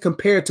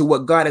to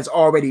what God has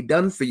already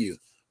done for you.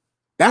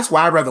 That's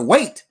why I'd rather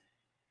wait.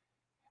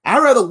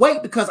 I'd rather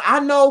wait because I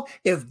know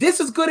if this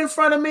is good in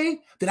front of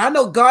me, then I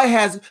know God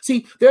has.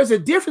 See, there's a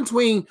difference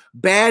between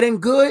bad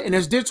and good, and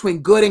there's a difference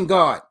between good and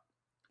God.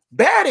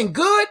 Bad and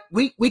good,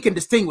 we can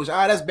distinguish.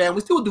 That's bad.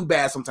 We still do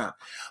bad sometimes.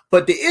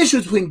 But the issue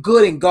is between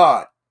good and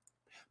God.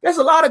 There's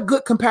a lot of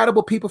good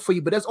compatible people for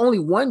you, but there's only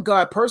one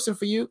God person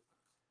for you.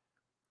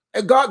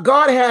 And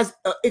God has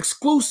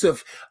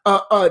exclusive,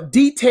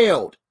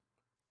 detailed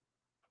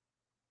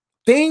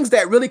things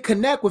that really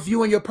connect with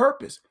you and your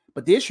purpose.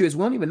 But the issue is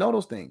we don't even know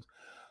those things.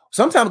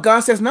 Sometimes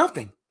God says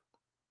nothing.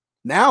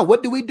 Now,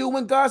 what do we do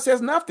when God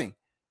says nothing?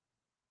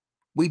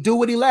 We do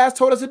what he last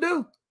told us to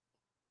do.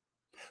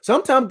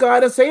 Sometimes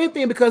God doesn't say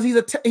anything because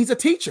he's a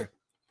teacher.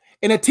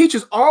 And a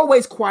teacher's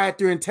always quiet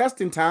during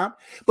testing time.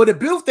 But the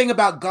beautiful thing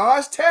about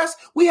God's test,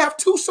 we have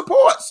two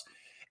supports.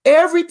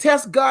 Every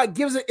test God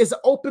gives us is an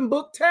open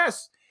book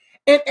test.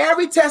 And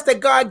every test that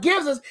God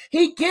gives us,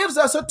 he gives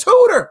us a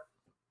tutor.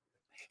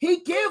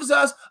 He gives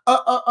us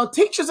a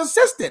teacher's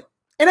assistant.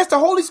 And that's the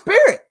Holy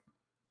Spirit.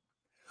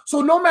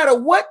 So no matter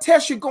what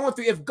test you're going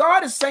through, if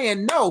God is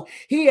saying no,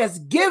 he has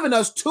given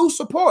us two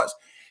supports.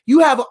 You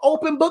have an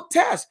open book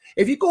test.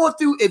 If you're going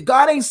through, if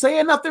God ain't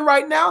saying nothing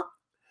right now,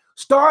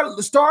 start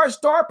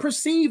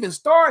perceiving,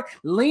 start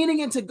leaning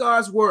into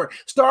God's word,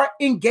 start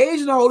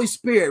engaging the Holy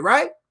Spirit,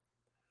 right?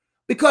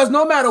 Because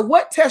no matter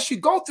what test you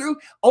go through,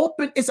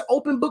 it's an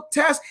open book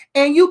test,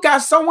 and you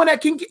got someone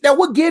that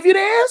will give you the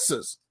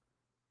answers.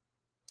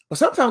 But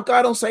sometimes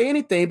God don't say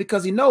anything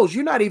because he knows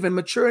you're not even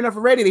mature enough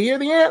or ready to hear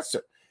the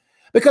answer.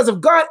 Because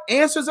if God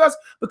answers us,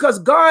 because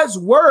God's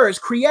words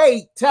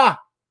create.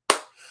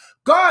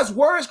 God's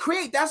words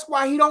create. That's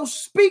why he don't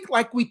speak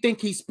like we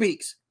think he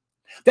speaks.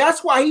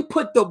 That's why he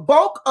put the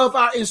bulk of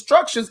our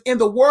instructions in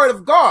the word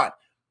of God.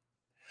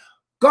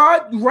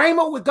 God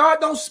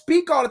don't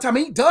speak all the time.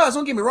 He does,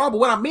 don't get me wrong, but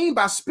what I mean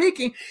by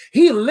speaking,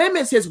 he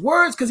limits his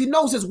words because he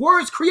knows his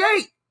words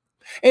create.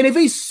 And if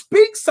he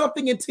speaks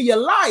something into your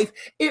life,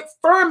 it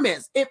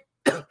ferments,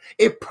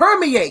 it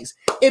permeates,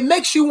 it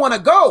makes you want to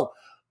go.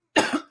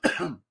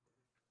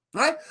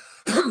 Right?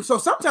 So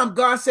sometimes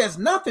God says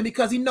nothing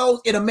because he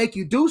knows it'll make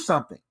you do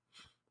something.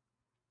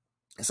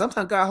 And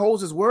sometimes God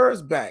holds his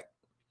words back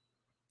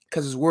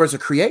because his words are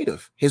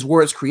creative. His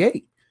words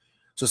create.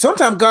 So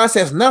sometimes God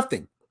says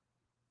nothing.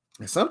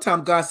 And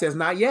sometimes God says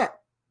not yet.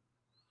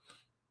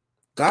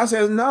 God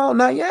says, no,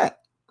 not yet.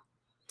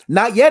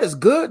 Not yet is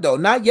good, though.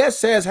 Not yet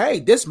says, hey,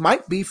 this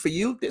might be for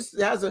you. This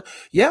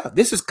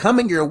is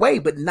coming your way,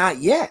 but not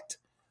yet.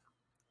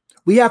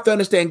 We have to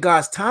understand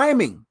God's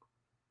timing.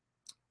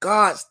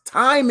 God's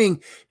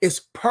timing is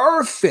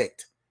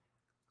perfect.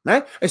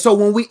 Right? And so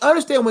when we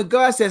understand when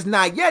God says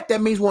not yet,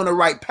 that means we're on the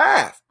right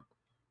path.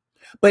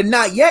 But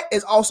not yet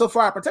is also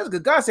for our protection,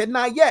 because God said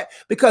not yet,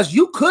 because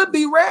you could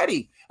be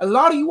ready. A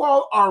lot of you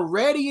all are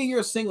ready in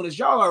your singleness.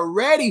 Y'all are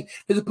ready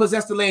to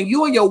possess the land.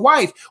 You and your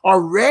wife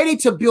are ready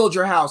to build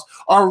your house,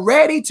 are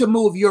ready to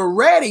move. You're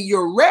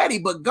ready.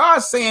 But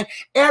God's saying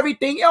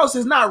everything else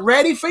is not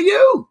ready for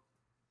you.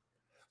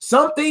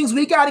 Some things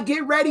we got to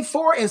get ready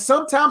for, and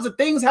sometimes the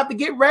things have to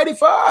get ready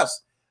for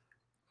us.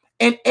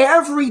 And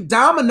every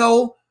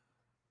domino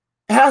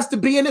has to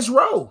be in its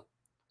row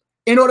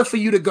in order for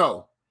you to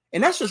go.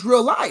 And that's just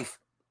real life.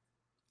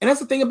 And that's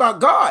the thing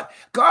about God.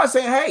 God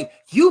saying, hey,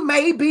 you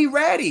may be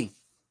ready.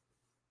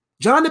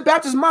 John the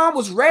Baptist's mom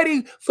was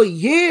ready for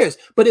years,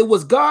 but it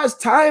was God's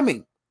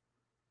timing.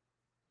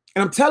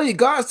 And I'm telling you,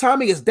 God's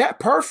timing is that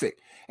perfect.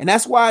 And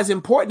that's why it's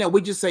important that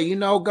we just say, you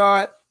know,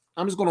 God,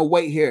 I'm just going to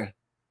wait here.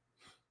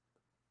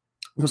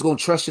 I'm just going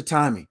to trust your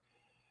timing.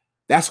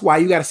 That's why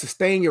you got to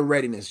sustain your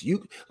readiness.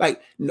 You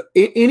like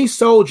any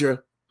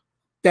soldier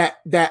that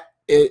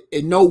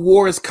no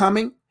war is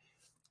coming,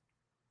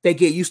 they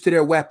get used to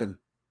their weapon.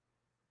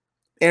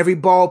 Every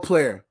ball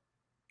player,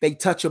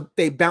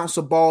 they bounce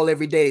a ball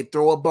every day, they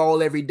throw a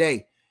ball every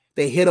day,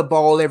 they hit a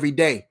ball every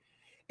day.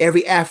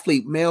 Every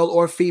athlete, male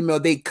or female,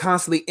 they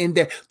constantly in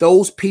there.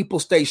 Those people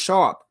stay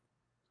sharp.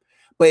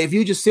 But if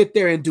you just sit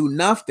there and do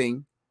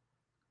nothing,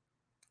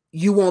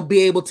 you won't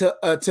be able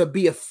to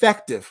be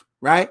effective,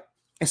 right?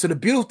 And so the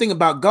beautiful thing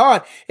about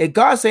God is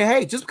God say,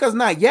 hey, just because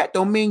not yet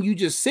don't mean you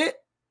just sit.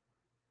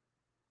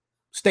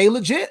 Stay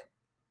legit.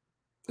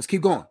 Let's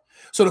keep going.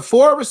 So the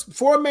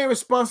four main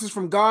responses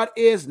from God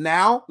is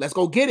now. Let's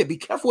go get it. Be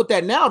careful with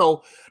that now,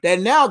 though.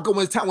 That now,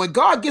 when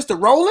God gets to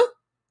rolling,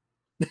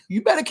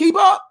 you better keep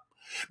up.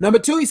 Number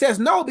 2, he says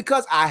no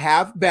because I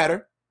have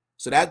better.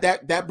 So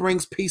that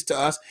brings peace to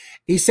us.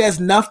 He says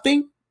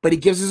nothing, but he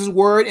gives us his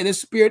word and his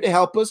spirit to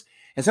help us.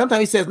 And sometimes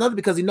he says nothing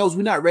because he knows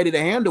we're not ready to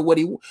handle what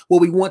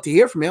we want to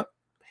hear from him.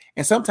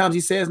 And sometimes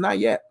he says not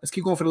yet. Let's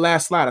keep going for the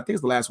last slide. I think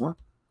it's the last one.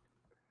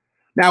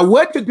 Now,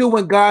 what to do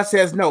when God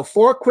says no?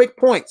 4 quick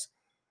points.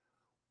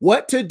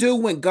 What to do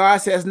when God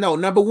says no?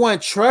 Number 1,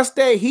 trust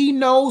that he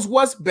knows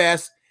what's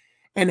best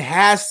and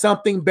has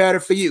something better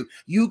for you.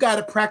 You got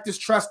to practice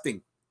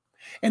trusting.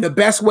 And the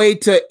best way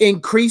to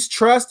increase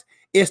trust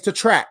is to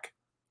track.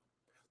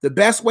 The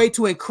best way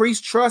to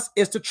increase trust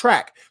is to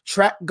track.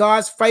 Track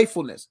God's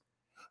faithfulness.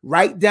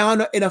 Write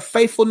down in a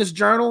faithfulness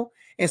journal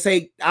and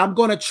say, I'm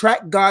going to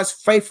track God's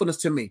faithfulness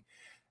to me.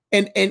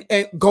 And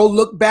go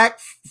look back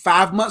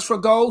 5 months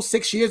ago,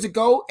 6 years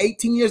ago,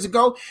 18 years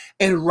ago,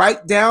 and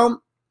write down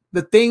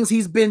the things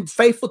he's been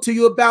faithful to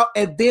you about.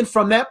 And then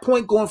from that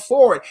point going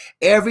forward,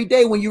 every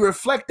day when you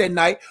reflect that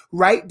night,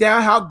 write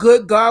down how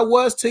good God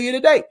was to you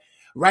today.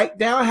 Write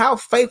down how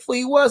faithful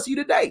he was to you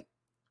today.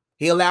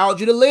 He allowed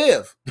you to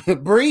live,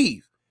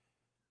 breathe.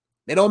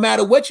 It don't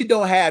matter what you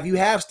don't have. You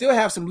still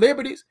have some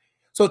liberties.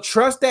 So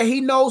trust that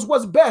he knows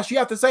what's best. You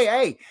have to say,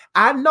 hey,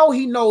 I know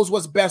he knows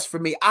what's best for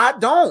me. I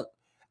don't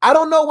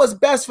know what's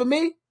best for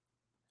me.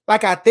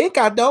 Like I think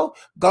I know.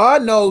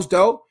 God knows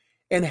though,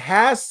 and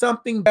has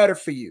something better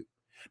for you.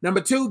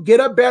 Number 2, get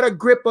a better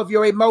grip of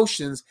your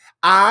emotions,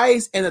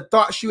 eyes, and the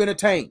thoughts you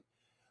entertain.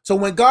 So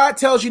when God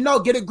tells you no,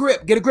 get a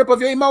grip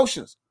of your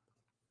emotions.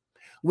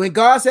 When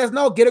God says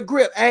no, get a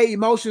grip. Hey,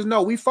 emotions,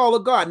 no, we follow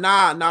God.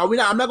 Nah, we're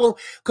not. I'm not going to,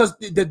 because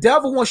the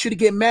devil wants you to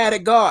get mad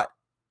at God.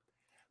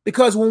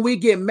 Because when we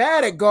get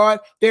mad at God,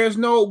 there's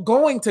no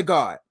going to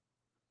God.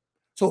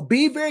 So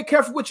be very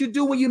careful what you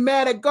do when you're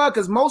mad at God,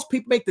 because most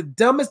people make the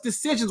dumbest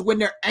decisions when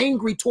they're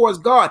angry towards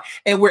God.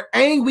 And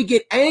we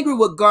get angry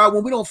with God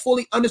when we don't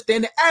fully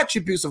understand the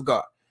attributes of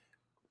God.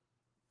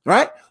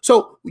 Right?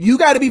 So you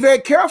got to be very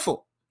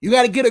careful. You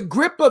got to get a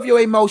grip of your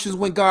emotions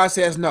when God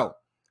says no.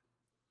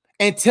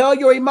 And tell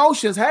your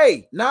emotions,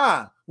 hey,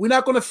 nah, we're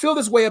not going to feel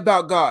this way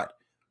about God.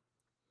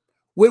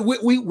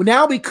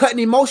 We cutting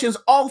emotions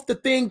off the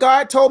thing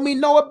God told me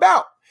no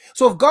about.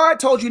 So if God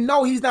told you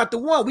no, he's not the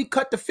one, we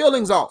cut the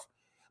feelings off.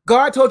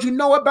 God told you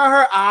no about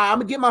her, I'm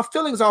going to get my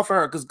feelings off of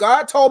her because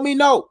God told me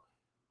no.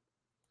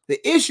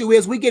 The issue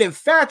is we get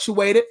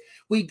infatuated.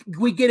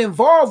 We get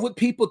involved with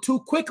people too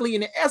quickly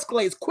and it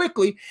escalates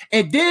quickly.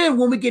 And then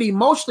when we get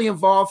emotionally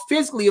involved,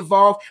 physically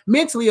involved,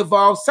 mentally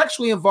involved,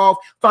 sexually involved,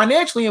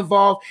 financially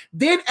involved,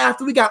 then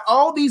after we got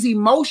all these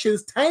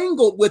emotions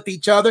tangled with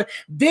each other,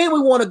 then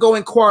we want to go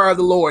inquire of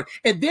the Lord.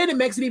 And then it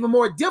makes it even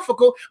more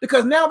difficult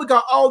because now we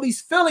got all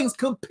these feelings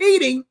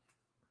competing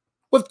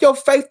with your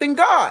faith in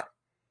God.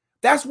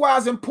 That's why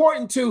it's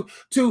important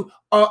to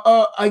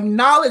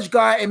acknowledge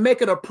God and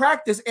make it a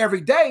practice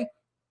every day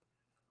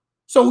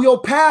so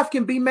your path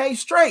can be made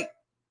straight.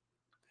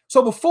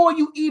 So before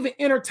you even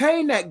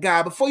entertain that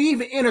guy, before you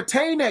even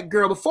entertain that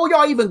girl, before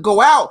y'all even go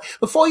out,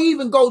 before you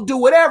even go do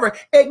whatever,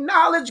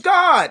 acknowledge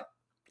God.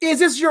 Is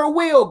this your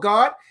will,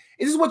 God?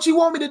 Is this what you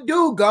want me to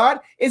do, God?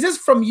 Is this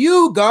from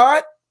you,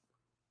 God?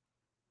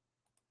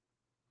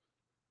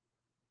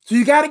 So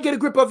you got to get a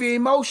grip of your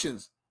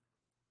emotions.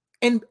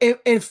 And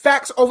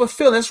facts over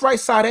feelings. That's right,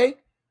 Sade.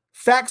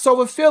 Facts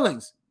over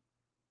feelings.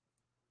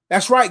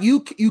 That's right.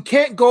 You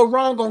can't go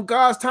wrong on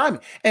God's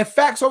timing. And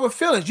facts over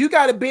feelings. You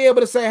got to be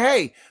able to say,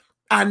 hey,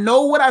 I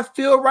know what I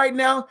feel right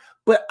now,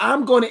 but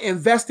I'm going to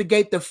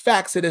investigate the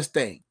facts of this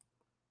thing.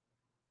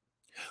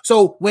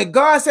 So when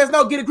God says,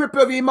 no, get a grip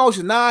of your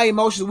emotions. Nah,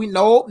 emotions,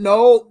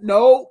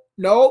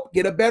 no.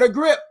 Get a better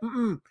grip.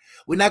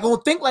 We're not going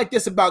to think like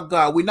this about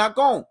God. We're not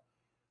going.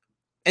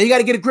 And you got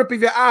to get a grip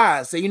of your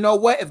eyes. Say, you know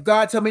what? If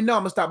God tell me no,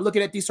 I'm going to stop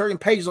looking at these certain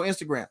pages on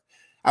Instagram.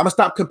 I'm going to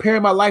stop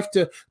comparing my life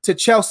to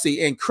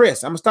Chelsea and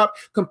Chris. I'm going to stop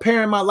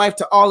comparing my life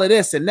to all of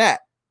this and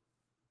that.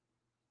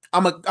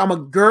 I'm going to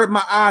gird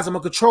my eyes. I'm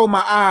going to control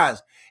my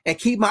eyes and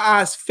keep my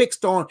eyes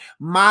fixed on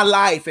my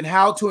life and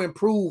how to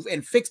improve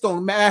and fixed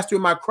on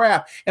mastering my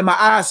craft and my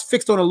eyes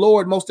fixed on the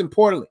Lord, most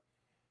importantly.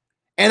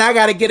 And I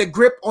got to get a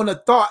grip on the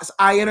thoughts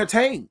I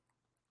entertain.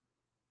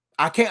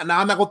 I can't. Now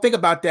I'm not going to think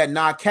about that.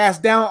 Now I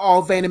cast down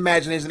all vain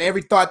imagination,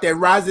 every thought that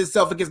rises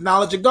itself against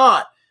knowledge of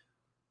God.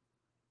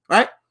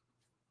 Right?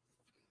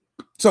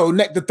 So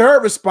the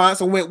third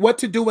response on what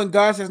to do when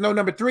God says no.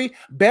 Number 3,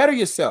 better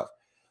yourself.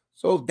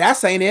 So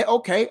that's ain't it.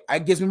 Okay,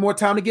 it gives me more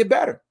time to get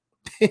better.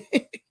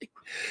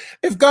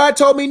 If God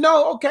told me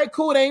no, okay,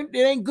 cool. It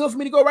ain't good for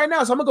me to go right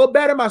now. So I'm going to go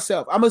better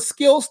myself. I'm a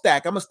skill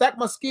stack. I'm going to stack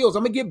my skills.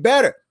 I'm going to get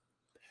better.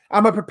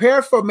 I'm going to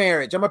prepare for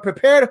marriage. I'm going to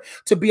prepare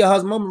to be a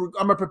husband. I'm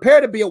going to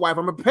prepare to be a wife.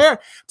 I'm going to prepare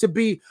to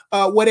be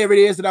whatever it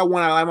is that I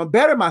want. I'm going to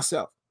better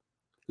myself.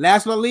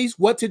 Last but not least,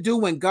 what to do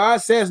when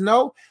God says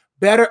no.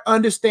 Better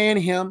understand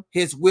him,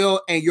 his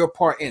will, and your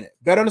part in it.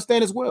 Better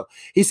understand his will.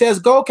 He says,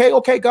 go,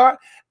 okay, God.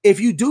 If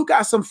you do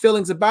got some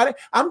feelings about it,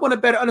 I'm going to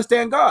better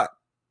understand God.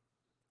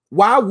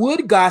 Why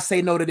would God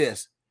say no to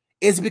this?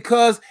 Is it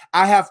because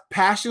I have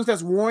passions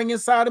that's warring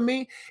inside of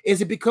me?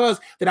 Is it because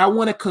that I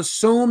want to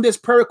consume this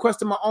prayer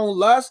request in my own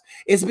lust?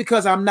 Is it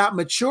because I'm not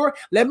mature?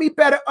 Let me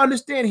better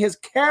understand his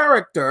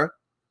character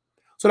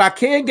so that I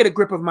can get a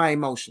grip of my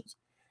emotions.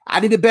 I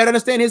need to better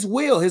understand his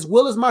will. His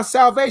will is my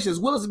salvation. His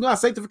will is my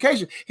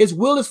sanctification. His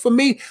will is for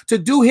me to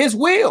do his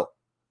will.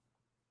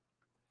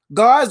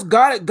 God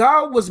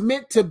was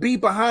meant to be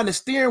behind the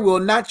steering wheel,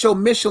 not your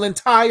Michelin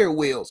tire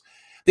wheels.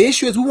 The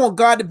issue is we want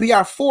God to be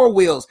our 4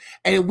 wheels,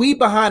 and we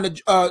behind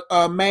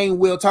the main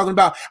wheel talking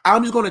about,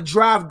 I'm just going to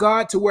drive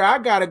God to where I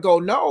got to go.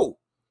 No,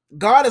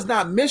 God is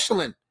not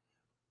Michelin.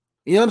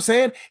 You know what I'm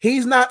saying?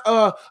 He's not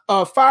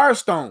a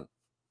Firestone.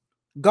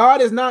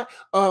 God is not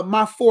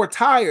my 4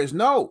 tires.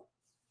 No.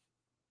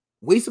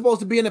 We supposed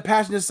to be in the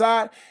passenger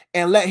side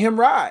and let him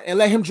ride and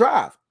let him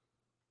drive.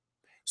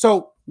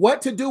 So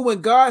what to do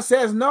when God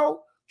says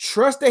no?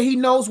 Trust that he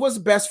knows what's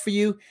best for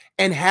you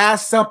and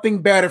has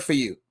something better for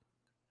you.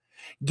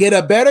 Get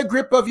a better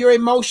grip of your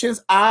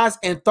emotions, eyes,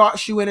 and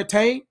thoughts you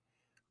entertain.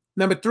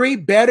 Number 3,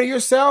 better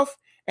yourself.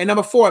 And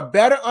number 4,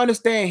 better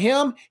understand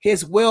him,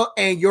 his will,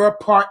 and your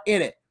part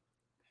in it.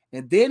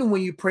 And then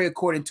when you pray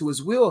according to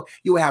his will,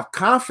 you will have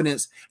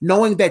confidence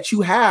knowing that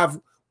you have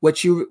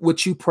what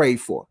you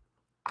prayed for.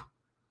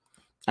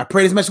 I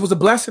pray this message was a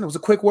blessing. It was a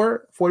quick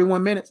word,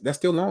 41 minutes. That's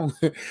still long,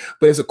 but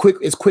it's quick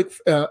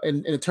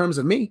in terms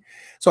of me.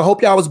 So I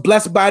hope y'all was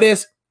blessed by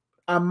this.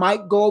 I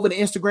might go over to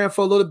Instagram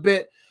for a little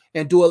bit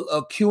and do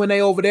a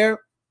Q&A over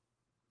there.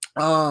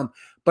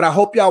 But I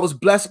hope y'all was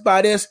blessed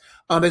by this.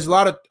 There's a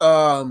lot of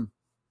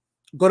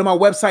go to my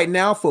website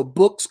now for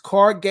books,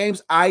 card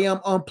games,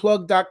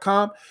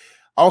 iamunplugged.com.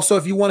 Also,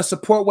 if you want to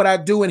support what I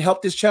do and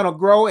help this channel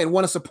grow and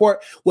want to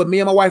support what me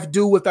and my wife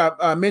do with our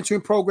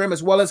mentoring program,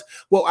 as well as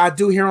what I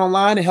do here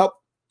online and help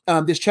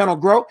this channel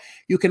grow,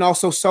 you can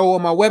also sow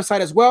on my website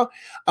as well.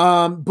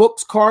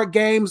 Books, card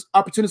games,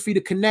 opportunities for you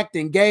to connect,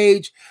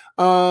 engage.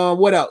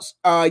 What else?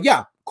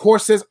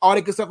 Courses, all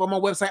that good stuff on my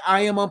website,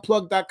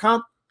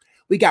 iamunplugged.com.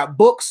 We got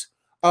books.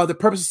 The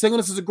Purpose of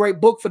Singleness is a great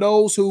book for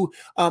those who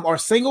are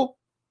single.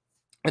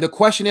 And the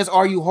question is,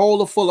 are you whole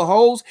or full of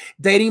holes?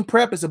 Dating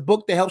Prep is a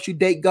book that helps you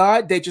date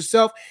God, date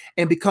yourself,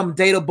 and become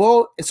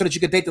dateable, and so that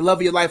you can date the love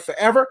of your life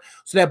forever.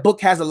 So that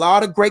book has a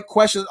lot of great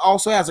questions.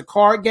 Also has a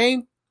card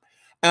game.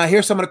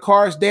 Here's some of the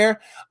cards there.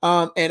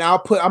 And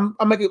I'm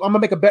gonna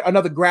make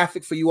another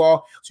graphic for you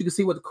all so you can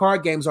see what the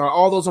card games are.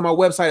 All those on my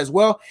website as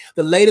well.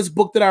 The latest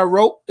book that I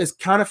wrote is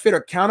Counterfeit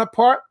or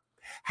Counterpart: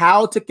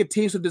 How to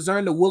Continue to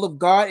Discern the Will of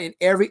God in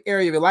Every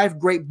Area of Your Life.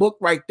 Great book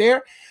right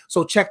there.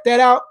 So check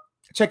that out.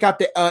 Check out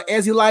the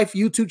Ezzy Life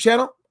YouTube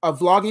channel, a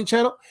vlogging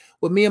channel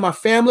with me and my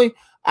family.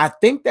 I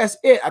think that's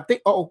it. I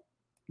think, got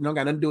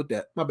nothing to do with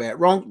that. My bad.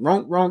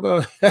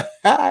 Wrong.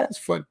 That's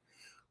fun.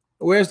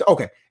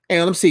 Okay. And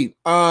let me see.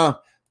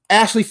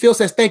 Ashley Phil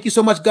says, thank you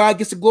so much. God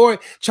gets the glory.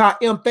 Cha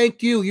M,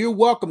 thank you. You're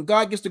welcome.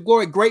 God gets the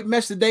glory. Great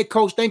message today,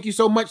 Coach. Thank you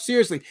so much.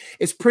 Seriously.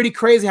 It's pretty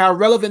crazy how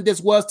relevant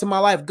this was to my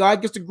life.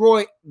 God gets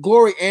the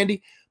glory,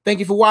 Andy. Thank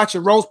you for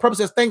watching. Rose Purpose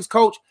says, thanks,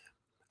 Coach.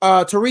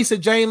 Teresa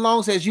Jane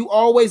Long says, you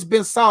always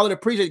been solid.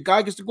 Appreciate it.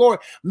 God gets the glory.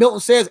 Milton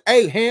says,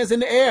 hey, hands in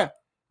the air.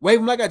 Wave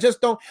them like I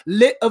just don't.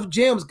 Lit of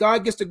gems.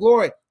 God gets the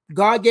glory.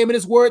 God gave me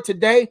this word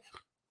today.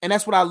 And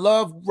that's what I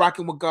love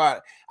rocking with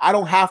God. I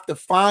don't have to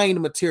find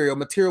material.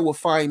 Material will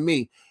find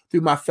me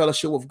through my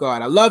fellowship with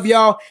God. I love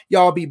y'all.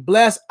 Y'all be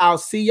blessed. I'll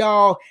see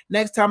y'all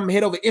next time. I'm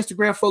head over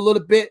Instagram for a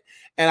little bit.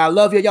 And I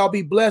love you. Y'all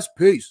be blessed.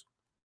 Peace.